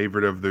my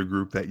favorite of the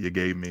group that you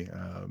gave me.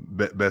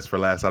 Best for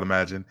last, I'd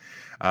imagine.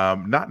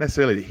 Not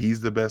necessarily that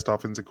he's the best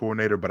offensive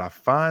coordinator, but I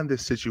find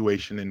this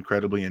situation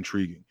incredibly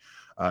intriguing.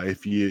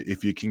 If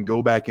you can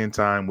go back in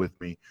time with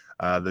me,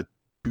 the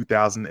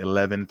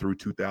 2011 through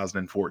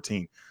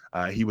 2014,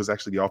 he was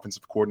actually the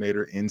offensive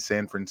coordinator in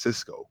San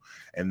Francisco,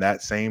 and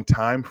that same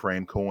time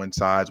frame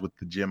coincides with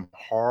the Jim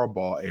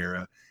Harbaugh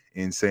era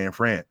in San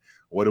Fran.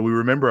 What do we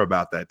remember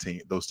about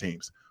those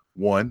teams?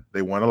 1,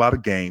 they won a lot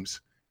of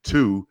games.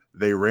 2,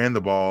 they ran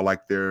the ball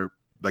like there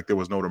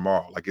was no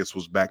tomorrow, like this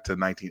was back to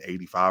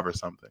 1985 or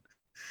something.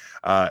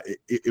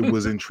 It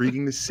was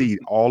intriguing to see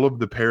all of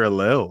the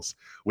parallels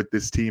with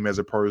this team as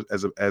it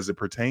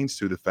pertains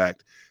to the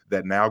fact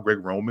that now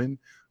Greg Roman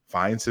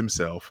finds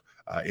himself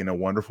in a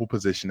wonderful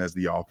position as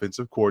the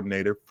offensive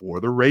coordinator for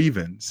the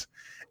Ravens.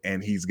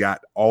 And he's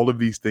got all of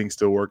these things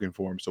still working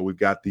for him. So we've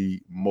got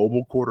the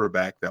mobile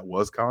quarterback that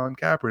was Colin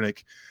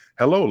Kaepernick.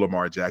 Hello,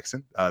 Lamar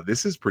Jackson.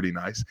 This is pretty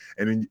nice.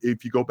 And then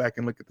if you go back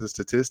and look at the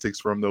statistics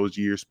from those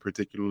years,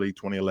 particularly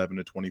 2011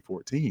 to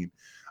 2014,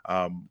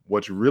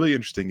 what's really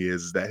interesting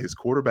is that his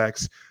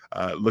quarterbacks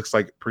looks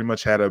like pretty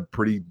much had a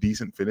pretty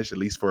decent finish, at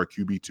least for a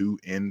QB2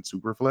 in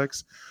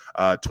Superflex.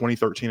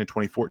 2013 and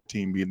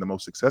 2014 being the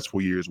most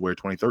successful years, where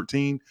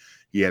 2013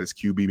 he had his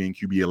QB being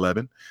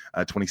QB11,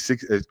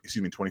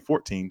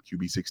 2014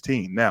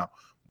 QB16. Now,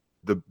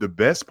 the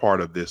best part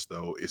of this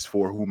though is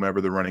for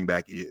whomever the running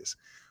back is.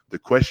 The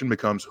question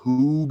becomes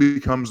who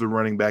becomes the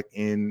running back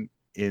in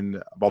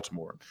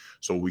Baltimore.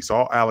 So we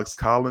saw Alex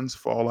Collins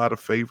fall out of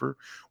favor.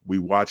 We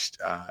watched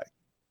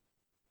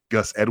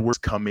Gus Edwards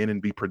come in and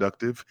be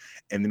productive.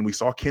 And then we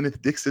saw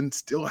Kenneth Dixon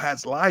still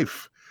has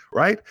life,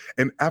 right?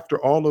 And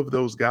after all of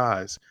those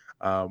guys,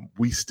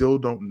 we still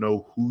don't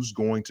know who's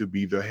going to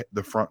be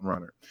the front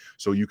runner.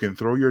 So you can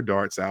throw your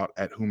darts out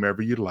at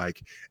whomever you'd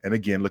like. And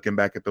again, looking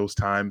back at those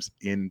times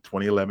in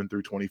 2011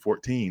 through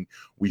 2014,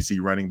 we see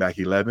running back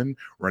 11,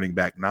 running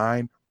back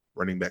 9,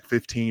 running back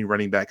 15,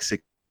 running back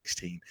 16.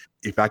 16.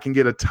 If I can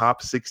get a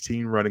top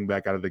 16 running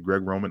back out of the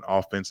Greg Roman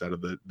offense, out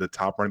of the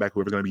top running back,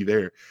 whoever's going to be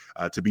there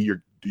to be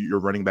your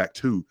running back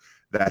too,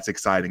 that's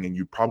exciting. And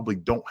you probably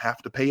don't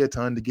have to pay a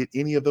ton to get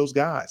any of those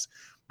guys.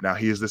 Now,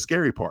 here's the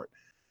scary part.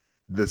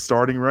 The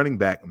starting running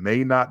back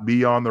may not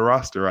be on the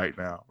roster right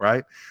now,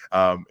 right?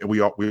 And we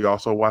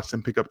also watched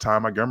him pick up Ty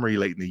Montgomery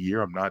late in the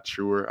year. I'm not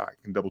sure. I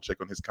can double check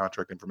on his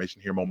contract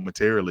information here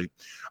momentarily.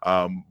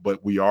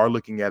 But we are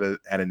looking at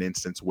an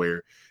instance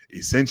where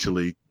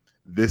essentially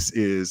this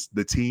is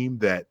the team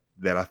that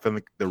I feel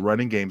like the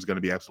running game is going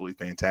to be absolutely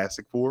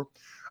fantastic for.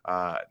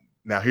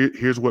 Now,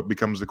 here's what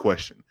becomes the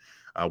question.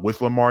 With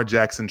Lamar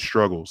Jackson's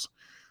struggles,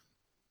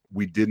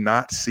 we did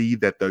not see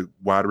that the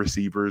wide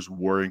receivers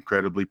were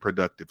incredibly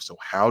productive. So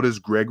how does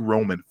Greg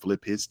Roman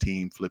flip his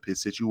team, flip his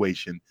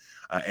situation,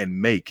 and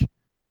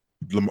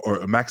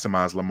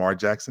maximize Lamar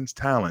Jackson's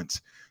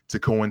talents to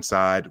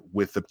coincide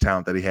with the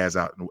talent that he has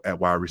out at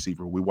wide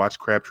receiver? We watched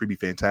Crabtree be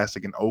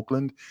fantastic in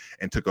Oakland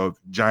and took a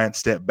giant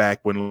step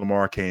back when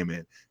Lamar came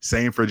in.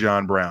 Same for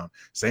John Brown.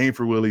 Same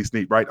for Willie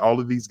Snead, right?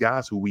 All of these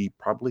guys who we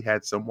probably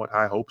had somewhat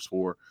high hopes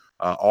for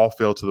all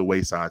fell to the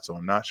wayside. So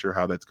I'm not sure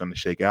how that's going to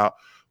shake out.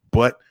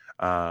 But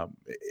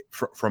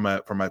from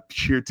a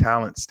sheer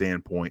talent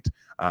standpoint,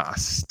 I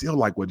still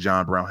like what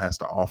John Brown has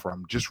to offer.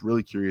 I'm just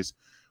really curious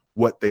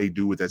what they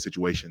do with that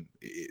situation.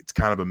 It's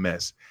kind of a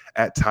mess.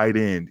 At tight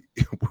end,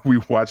 we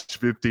watched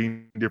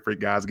 15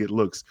 different guys get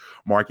looks.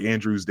 Mark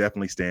Andrews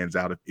definitely stands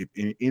out. If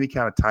in any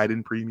kind of tight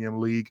end premium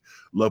league,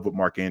 love what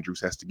Mark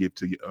Andrews has to give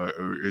to you,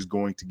 or is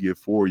going to give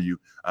for you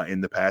in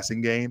the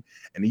passing game.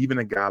 And even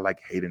a guy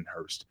like Hayden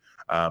Hurst.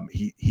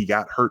 He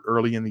got hurt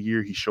early in the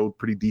year. He showed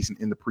pretty decent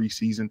in the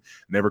preseason,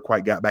 never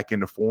quite got back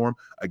into form.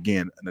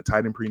 Again, in the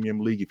tight end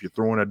premium league, if you're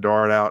throwing a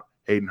dart out,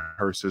 Hayden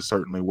Hurst is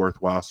certainly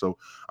worthwhile. So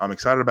I'm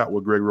excited about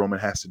what Greg Roman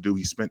has to do.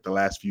 He spent the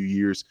last few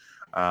years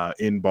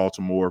in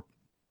Baltimore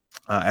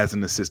as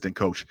an assistant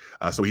coach.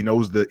 So he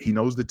knows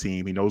the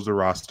team, he knows the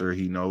roster,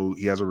 he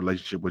has a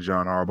relationship with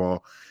John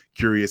Harbaugh.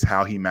 Curious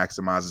how he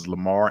maximizes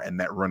Lamar and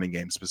that running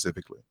game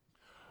specifically.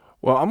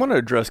 Well, I'm going to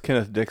address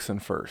Kenneth Dixon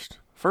first.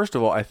 First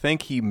of all, I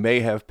think he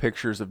may have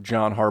pictures of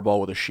John Harbaugh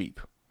with a sheep.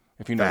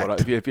 If you know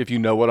if you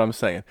know what I'm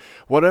saying.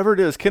 Whatever it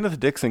is, Kenneth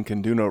Dixon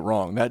can do no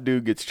wrong. That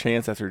dude gets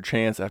chance after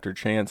chance after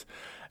chance.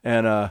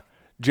 And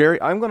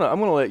Jerry, I'm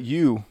gonna let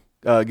you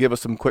give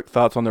us some quick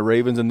thoughts on the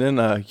Ravens, and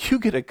then you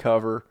get to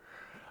cover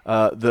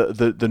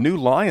the new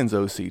Lions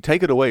OC.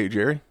 Take it away,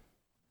 Jerry.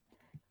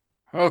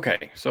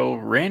 Okay, so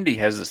Randy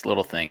has this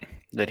little thing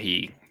that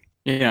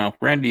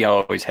Randy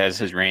always has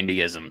his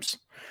Randyisms.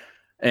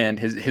 And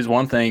his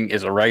one thing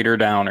is a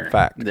writer-downer.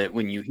 Fact. That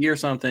when you hear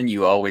something,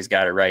 you always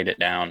got to write it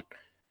down.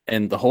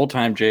 And the whole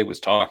time Jay was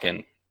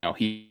talking,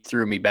 he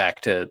threw me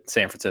back to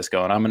San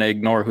Francisco, and I'm going to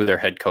ignore who their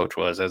head coach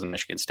was as a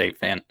Michigan State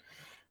fan,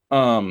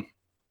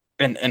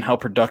 and how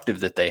productive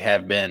that they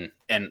have been.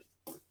 And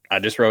I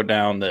just wrote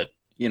down that,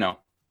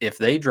 if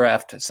they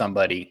draft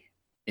somebody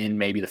in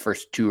maybe the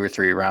first 2 or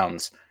 3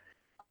 rounds,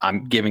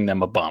 I'm giving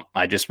them a bump.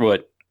 I just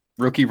wrote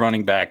rookie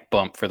running back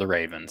bump for the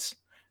Ravens.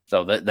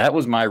 So that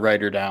was my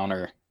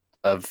writer-downer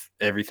of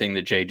everything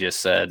that Jay just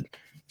said.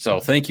 So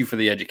thank you for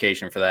the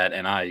education for that,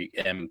 and I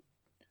am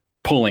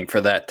pulling for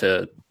that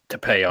to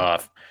pay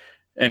off.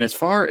 And as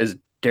far as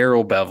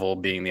Darrell Bevel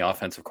being the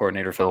offensive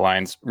coordinator for the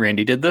Lions,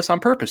 Randy did this on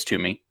purpose to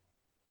me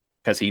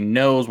because he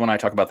knows when I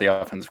talk about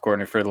the offensive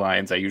coordinator for the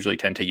Lions, I usually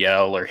tend to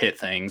yell or hit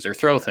things or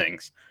throw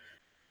things.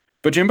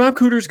 But Jim Bob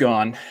Cooter's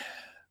gone.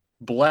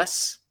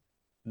 Bless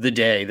the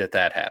day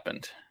that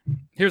happened.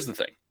 Here's the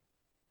thing.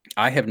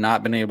 I have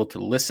not been able to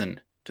listen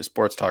to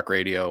sports talk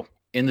radio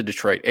in the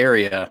Detroit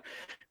area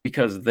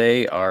because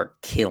they are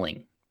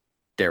killing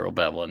Darrell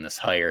Bevel in this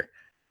hire.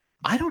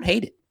 I don't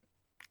hate it.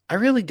 I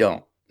really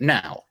don't.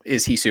 Now,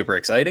 is he super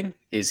exciting?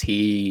 Is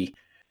he,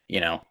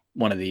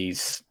 one of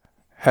these?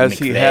 Has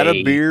he had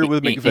a beer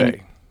with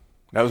McVay?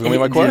 That was going to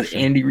be my question.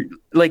 Andy,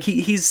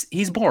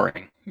 he's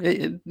boring.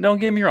 Don't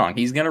get me wrong.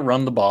 He's going to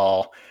run the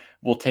ball.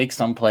 We'll take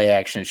some play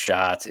action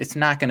shots. It's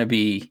not going to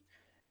be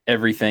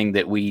everything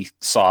that we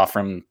saw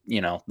from,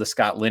 the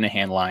Scott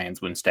Linehan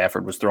Lions when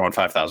Stafford was throwing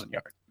 5,000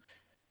 yards.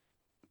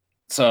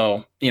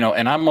 So,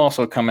 and I'm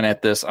also coming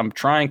at this. I'm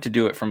trying to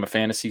do it from a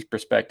fantasy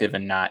perspective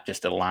and not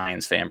just a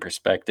Lions fan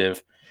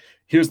perspective.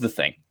 Here's the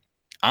thing.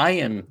 I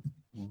am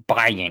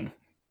buying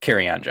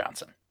Kerryon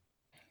Johnson.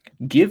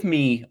 Give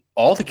me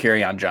all the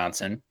Kerryon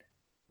Johnson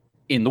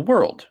in the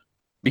world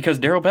because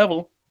Darrell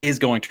Bevel is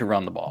going to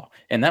run the ball.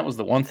 And that was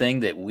the one thing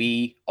that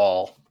we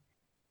all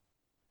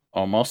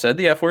almost said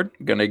the F word,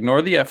 going to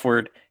ignore the F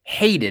word,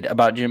 hated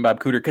about Jim Bob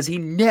Cooter because he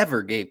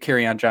never gave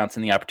Kerryon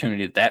Johnson the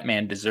opportunity that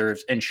man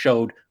deserves and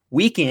showed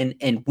week in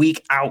and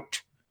week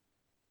out.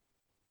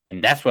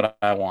 And that's what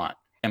I want.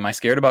 Am I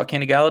scared about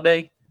Kenny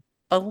Galladay?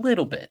 A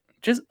little bit.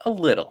 Just a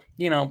little.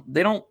 They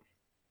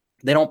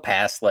don't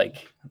pass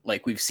like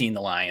we've seen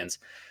the Lions.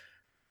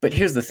 But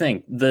here's the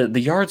thing. The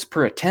yards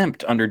per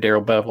attempt under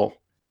Darrell Bevel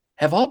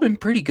have all been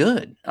pretty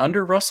good.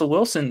 Under Russell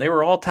Wilson, they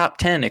were all top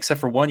 10, except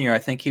for one year. I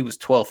think he was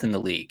 12th in the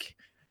league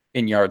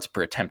in yards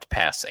per attempt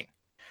passing.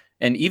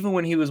 And even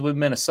when he was with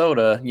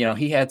Minnesota,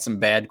 he had some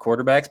bad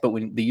quarterbacks, but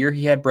when the year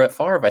he had Brett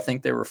Favre, I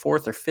think they were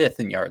 4th or 5th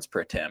in yards per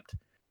attempt.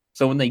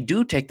 So when they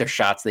do take their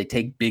shots, they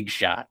take big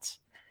shots.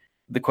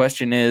 The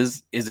question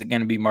is it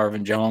going to be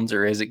Marvin Jones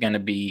or is it going to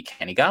be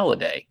Kenny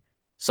Golladay?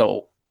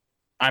 So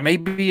I may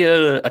be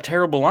a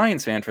terrible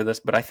Lions fan for this,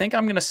 but I think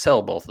I'm going to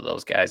sell both of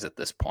those guys at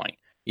this point.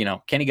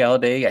 Kenny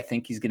Golladay, I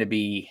think he's going to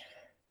be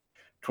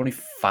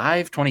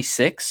 25,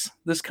 26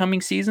 this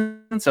coming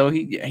season. So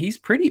he's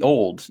pretty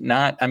old.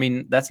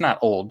 That's not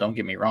old, don't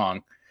get me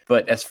wrong.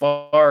 But as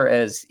far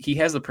as he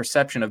has the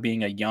perception of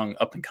being a young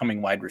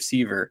up-and-coming wide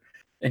receiver,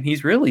 and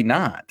he's really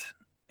not.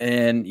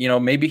 And,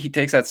 maybe he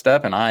takes that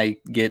step and I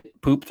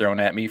get poop thrown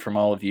at me from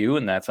all of you,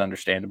 and that's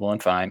understandable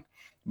and fine.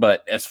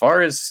 But as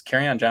far as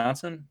Kerryon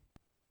Johnson,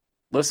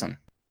 listen,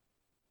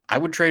 I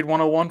would trade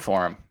 101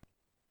 for him.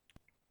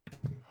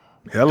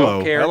 Hello.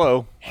 Don't care.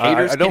 Hello.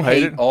 Haters I don't can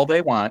hate hate it. all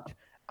they want.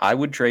 I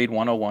would trade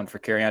 101 for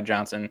Kerryon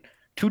Johnson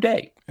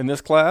today. In this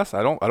class,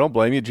 I don't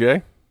blame you,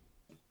 Jay.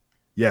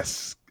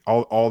 Yes.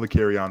 All the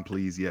carry on,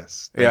 please.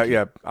 Yes. Thank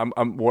you.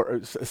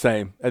 I'm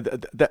same.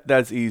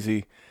 That's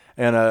easy.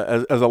 And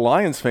as a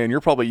Lions fan,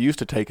 you're probably used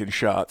to taking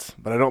shots,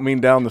 but I don't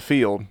mean down the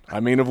field. I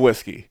mean of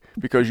whiskey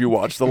because you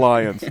watch the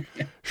Lions.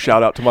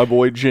 Shout out to my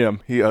boy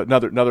Jim. He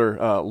another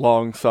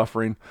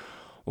long-suffering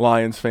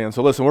Lions fan.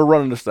 So listen, we're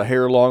running just a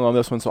hair long on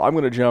this one, so I'm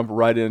going to jump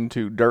right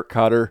into Dirk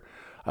Koetter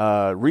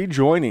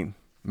rejoining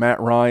Matt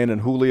Ryan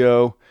and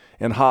Julio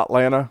in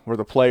Hotlanta where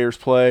the players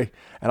play,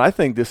 and I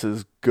think this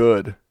is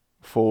good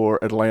for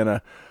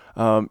Atlanta.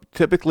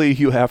 Typically,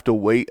 you have to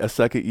wait a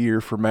second year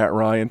for Matt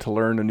Ryan to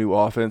learn a new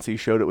offense. He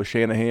showed it with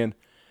Shanahan.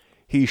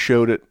 He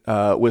showed it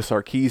with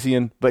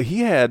Sarkisian. But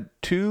he had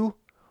 2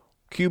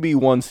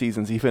 QB1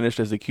 seasons. He finished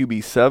as a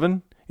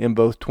QB7 in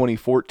both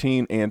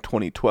 2014 and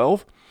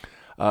 2012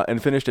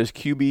 and finished as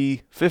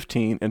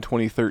QB15 in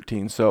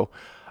 2013. So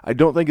I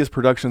don't think his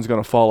production is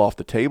going to fall off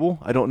the table.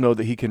 I don't know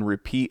that he can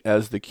repeat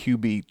as the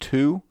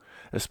QB2,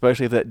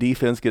 especially if that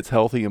defense gets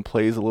healthy and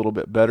plays a little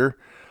bit better.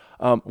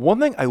 One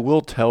thing I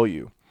will tell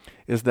you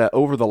is that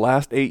over the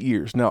last 8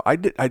 years, now I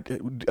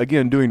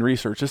again doing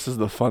research, this is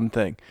the fun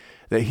thing,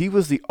 that he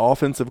was the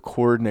offensive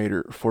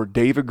coordinator for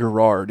David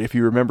Garrard, if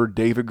you remember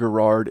David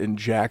Garrard in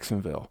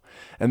Jacksonville.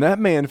 And that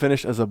man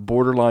finished as a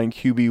borderline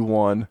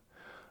QB1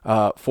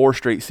 4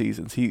 straight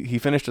seasons. He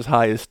finished as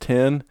high as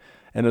 10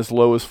 and as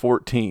low as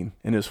 14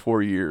 in his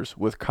 4 years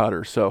with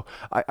Koetter. So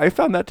I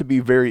found that to be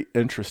very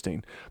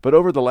interesting. But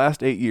over the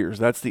last 8 years,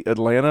 that's the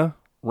Atlanta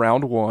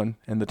round 1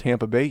 and the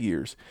Tampa Bay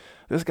years,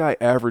 this guy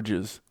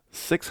averages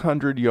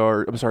 600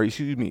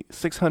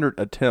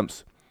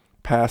 attempts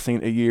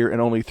passing a year and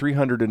only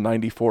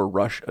 394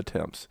 rush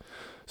attempts.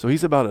 So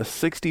he's about a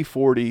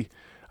 60-40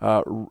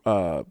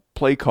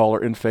 play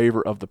caller in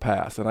favor of the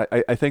pass. And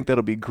I think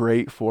that'll be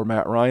great for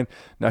Matt Ryan.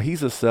 Now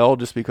he's a sell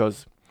just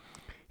because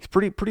he's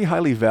pretty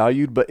highly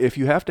valued, but if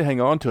you have to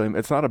hang on to him,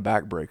 it's not a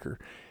backbreaker.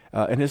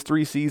 In his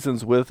 3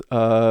 seasons with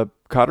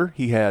Koetter,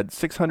 he had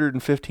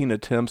 615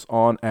 attempts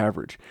on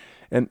average.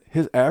 And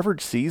his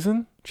average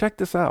season, check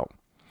this out,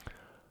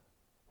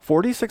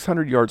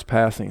 4,600 yards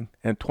passing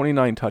and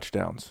 29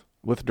 touchdowns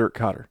with Dirk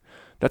Koetter.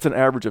 That's an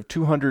average of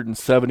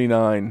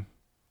 279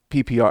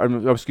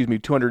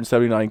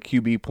 279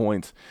 QB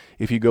points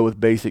if you go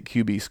with basic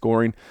QB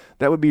scoring.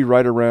 That would be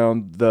right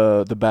around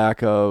the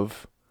back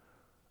of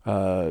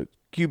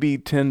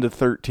QB 10 to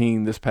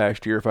 13 this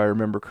past year, if I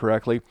remember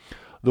correctly.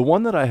 The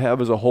one that I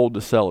have as a hold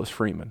to sell is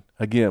Freeman.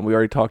 Again, we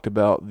already talked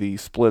about the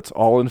splits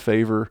all in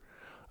favor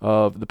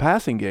of the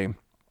passing game.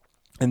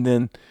 And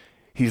then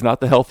he's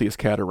not the healthiest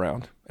cat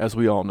around, as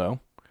we all know.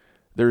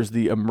 There's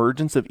the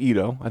emergence of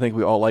Ito. I think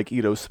we all like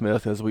Ito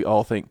Smith, as we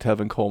all think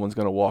Tevin Coleman's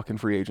going to walk in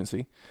free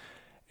agency.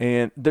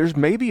 And there's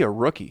maybe a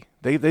rookie.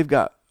 They've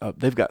got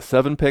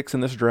 7 picks in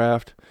this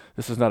draft.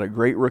 This is not a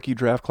great rookie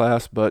draft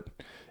class, but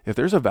if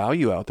there's a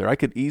value out there, I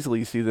could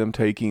easily see them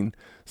taking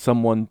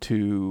someone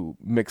to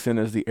mix in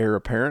as the heir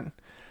apparent.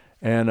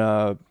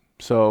 And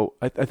so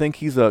I think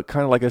he's a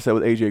kind of like I said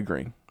with AJ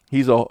Green.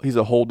 He's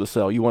a hold to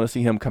sell. You want to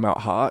see him come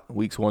out hot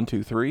weeks 1,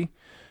 2, 3,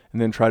 and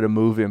then try to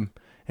move him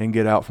and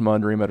get out from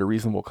under him at a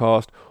reasonable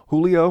cost.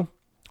 Julio,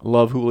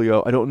 love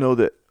Julio. I don't know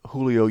that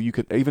Julio, you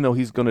could, even though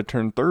he's going to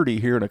turn 30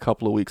 here in a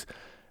couple of weeks.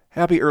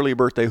 Happy early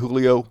birthday,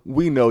 Julio.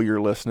 We know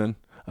you're listening.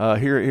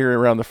 Here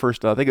around the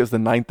first, I think it was the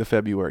 9th of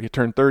February. He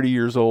turned 30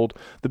 years old,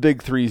 the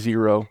big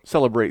 3-0,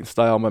 celebrating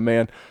style, my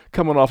man.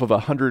 Coming off of a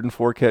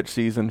 104 catch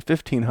season,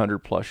 1,500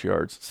 plus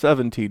yards,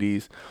 7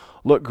 TDs.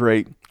 Look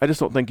great. I just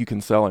don't think you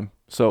can sell him.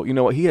 So, you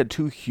know what? He had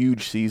 2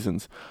 huge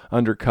seasons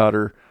under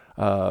Koetter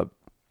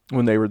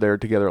when they were there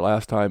together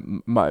last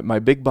time. My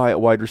big buy at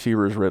wide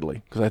receiver is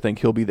Ridley, because I think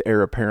he'll be the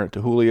heir apparent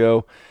to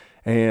Julio.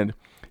 And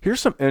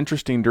here's some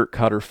interesting Dirk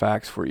Koetter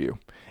facts for you.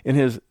 In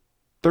his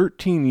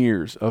 13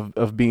 years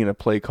of being a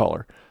play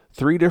caller,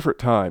 3 different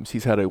times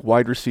he's had a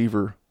wide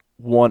receiver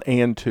 1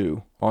 and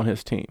 2 on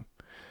his team.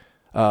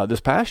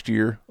 This past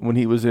year, when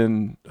he was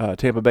in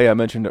Tampa Bay, I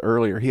mentioned it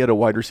earlier, he had a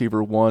wide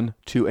receiver 1,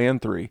 2,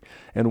 and 3.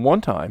 And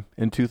one time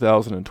in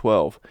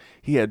 2012,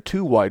 he had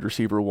 2 wide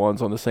receiver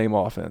 1s on the same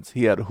offense.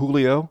 He had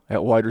Julio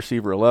at wide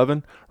receiver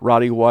 11,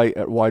 Roddy White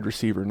at wide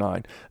receiver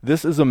 9.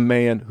 This is a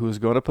man who is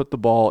going to put the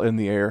ball in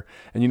the air.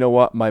 And you know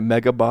what? My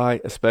mega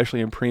buy,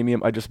 especially in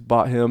premium, I just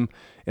bought him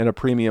in a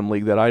premium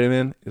league that I'm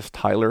in, is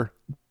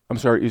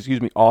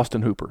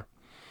Austin Hooper.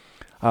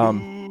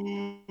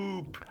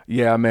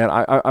 Yeah, man,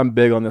 I'm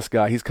big on this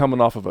guy. He's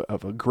coming off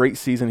of a great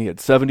season. He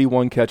had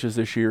 71 catches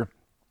this year.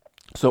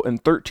 So in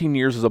 13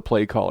 years as a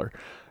play caller,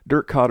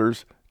 Dirk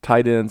Kotter's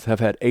tight ends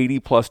have had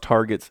 80-plus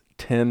targets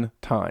 10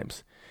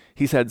 times.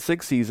 He's had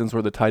 6 seasons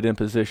where the tight end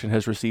position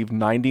has received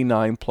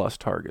 99-plus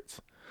targets.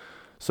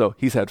 So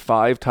he's had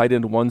 5 tight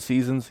end 1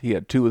 seasons. He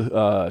had 2 with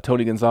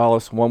Tony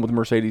Gonzalez, 1 with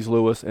Mercedes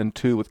Lewis, and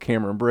 2 with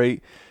Cameron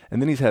Brate.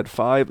 And then he's had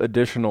 5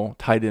 additional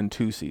tight end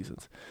 2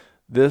 seasons.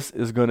 This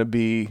is going to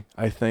be,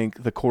 I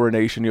think, the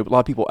coronation. A lot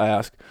of people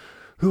ask,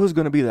 who is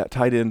going to be that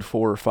tight end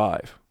 4 or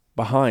 5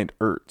 behind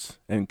Ertz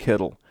and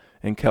Kittle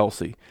and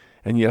Kelsey?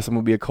 And yes, I'm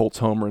going to be a Colts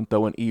homer and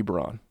throw in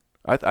Ebron.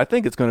 I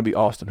think it's going to be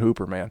Austin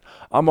Hooper, man.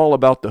 I'm all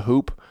about the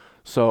hoop.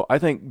 So I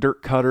think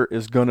Dirk Koetter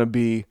is going to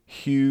be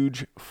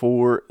huge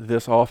for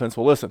this offense.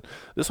 Well, listen,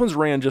 this one's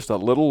ran just a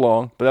little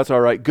long, but that's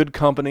all right. Good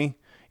company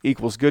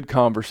equals good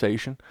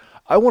conversation.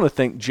 I want to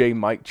thank Jay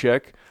Mike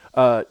Check.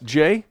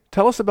 Jay,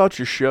 tell us about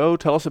your show.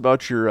 Tell us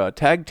about your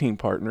tag team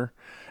partner.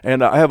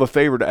 And I have a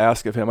favor to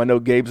ask of him. I know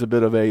Gabe's a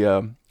bit of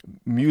a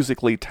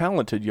musically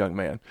talented young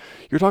man.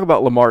 You're talking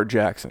about Lamar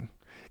Jackson.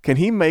 Can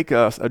he make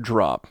us a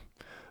drop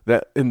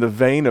that in the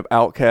vein of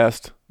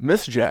Outkast,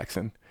 Miss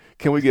Jackson,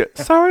 can we get,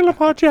 sorry,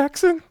 Lamar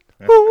Jackson?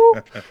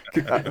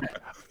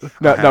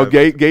 Now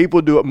Gabe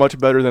will do it much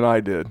better than I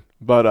did.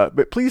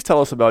 But please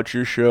tell us about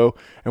your show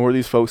and where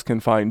these folks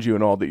can find you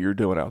and all that you're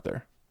doing out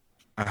there.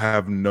 I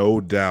have no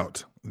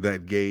doubt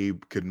that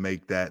Gabe could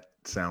make that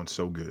sound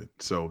so good.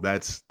 So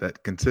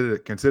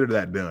consider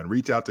that done.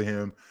 Reach out to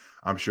him.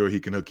 I'm sure he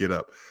can hook it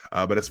up.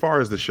 But as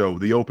far as the show,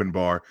 the Open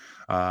Bar,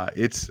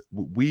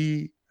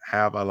 we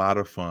have a lot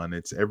of fun.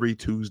 It's every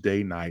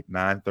Tuesday night,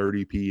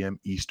 9:30 p.m.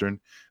 Eastern,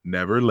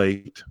 never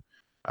late.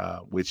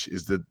 Which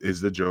is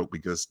the joke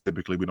because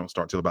typically we don't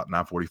start till about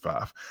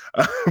 9:45.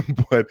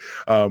 But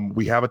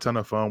we have a ton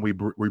of fun. We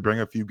bring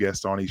a few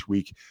guests on each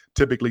week,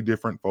 typically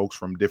different folks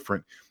from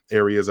different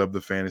areas of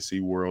the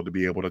fantasy world to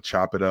be able to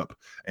chop it up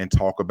and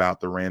talk about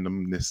the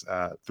randomness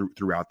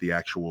throughout the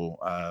actual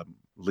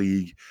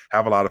league.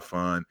 Have a lot of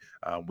fun.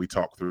 We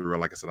talk through,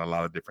 like I said, a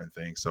lot of different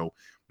things. So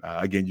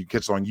again, you can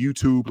catch us on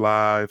YouTube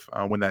live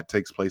when that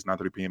takes place,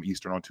 9:30 p.m.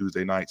 Eastern on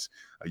Tuesday nights.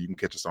 You can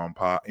catch us on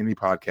any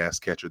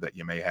podcast catcher that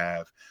you may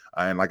have.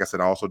 And like I said,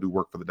 I also do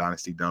work for the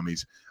Dynasty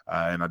Dummies,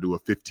 and I do a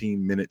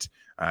 15-minute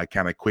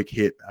kind of quick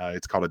hit.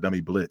 It's called a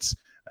Dummy Blitz.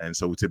 And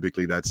so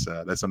typically that's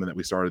something that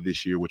we started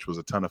this year, which was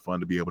a ton of fun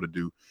to be able to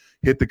do,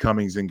 hit the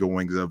comings and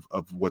goings of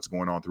what's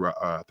going on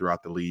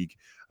throughout the league.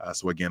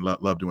 So again,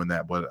 love doing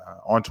that. But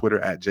on Twitter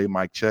at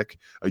JMikeCheck,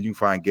 you can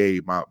find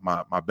Gabe,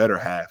 my better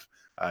half.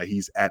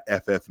 He's at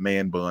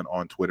FFManBun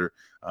on Twitter.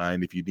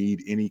 And if you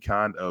need any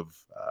kind of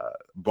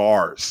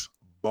bars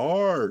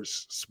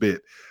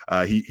spit,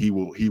 he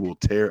will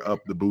tear up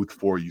the booth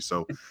for you.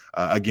 So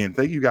again,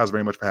 thank you guys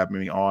very much for having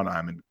me on.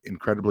 I'm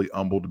incredibly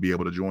humbled to be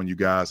able to join you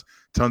guys.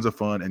 Tons of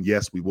fun. And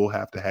yes, we will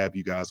have to have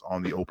you guys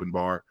on the Open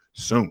Bar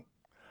soon.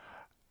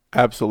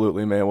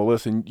 Absolutely, man. Well,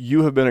 listen,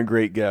 you have been a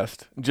great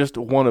guest, just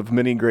one of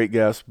many great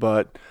guests,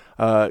 but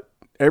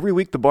every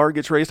week the bar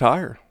gets raised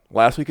higher.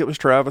 Last week it was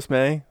Travis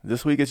May.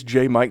 This week it's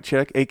Jay Mike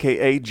Check,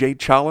 a.k.a. Jay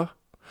Chala.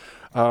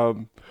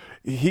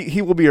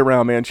 He will be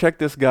around, man. Check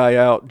this guy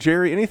out.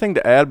 Jerry, anything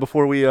to add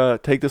before we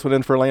take this one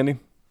in for a landing?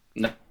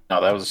 No,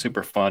 that was a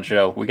super fun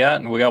show. We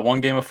got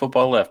one game of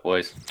football left,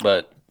 boys.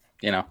 But,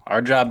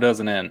 our job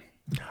doesn't end.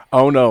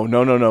 Oh, no.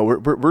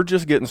 We're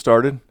just getting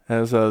started.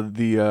 As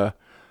the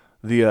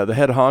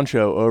head honcho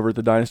over at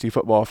the Dynasty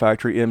Football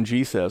Factory,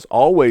 MG, says,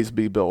 always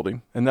be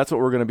building. And that's what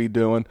we're going to be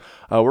doing.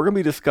 We're going to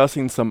be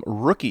discussing some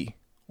rookie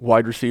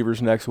wide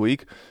receivers next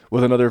week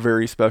with another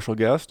very special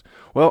guest.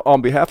 Well,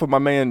 on behalf of my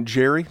man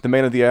Jerry, the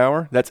man of the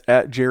hour, that's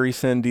at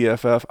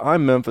JerrySendDFF.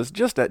 I'm Memphis,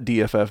 just at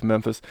DFF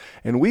Memphis,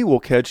 and we will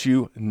catch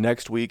you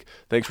next week.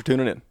 Thanks for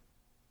tuning in.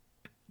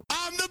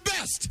 I'm the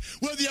best.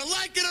 Whether you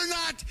like it or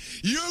not,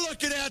 you're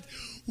looking at,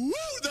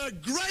 the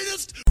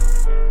greatest.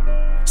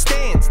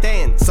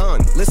 Stand,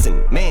 son,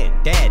 listen,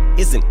 man, dad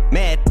isn't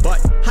mad, but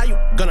how you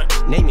gonna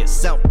name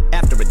yourself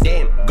after a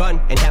damn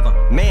gun and have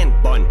a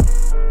man bun?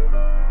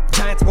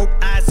 Giant smoke,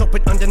 eyes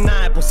open,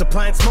 undeniable,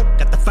 supplying smoke,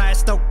 got the fire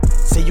stoked.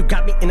 Say you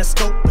got me in a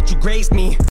scope, but you grazed me.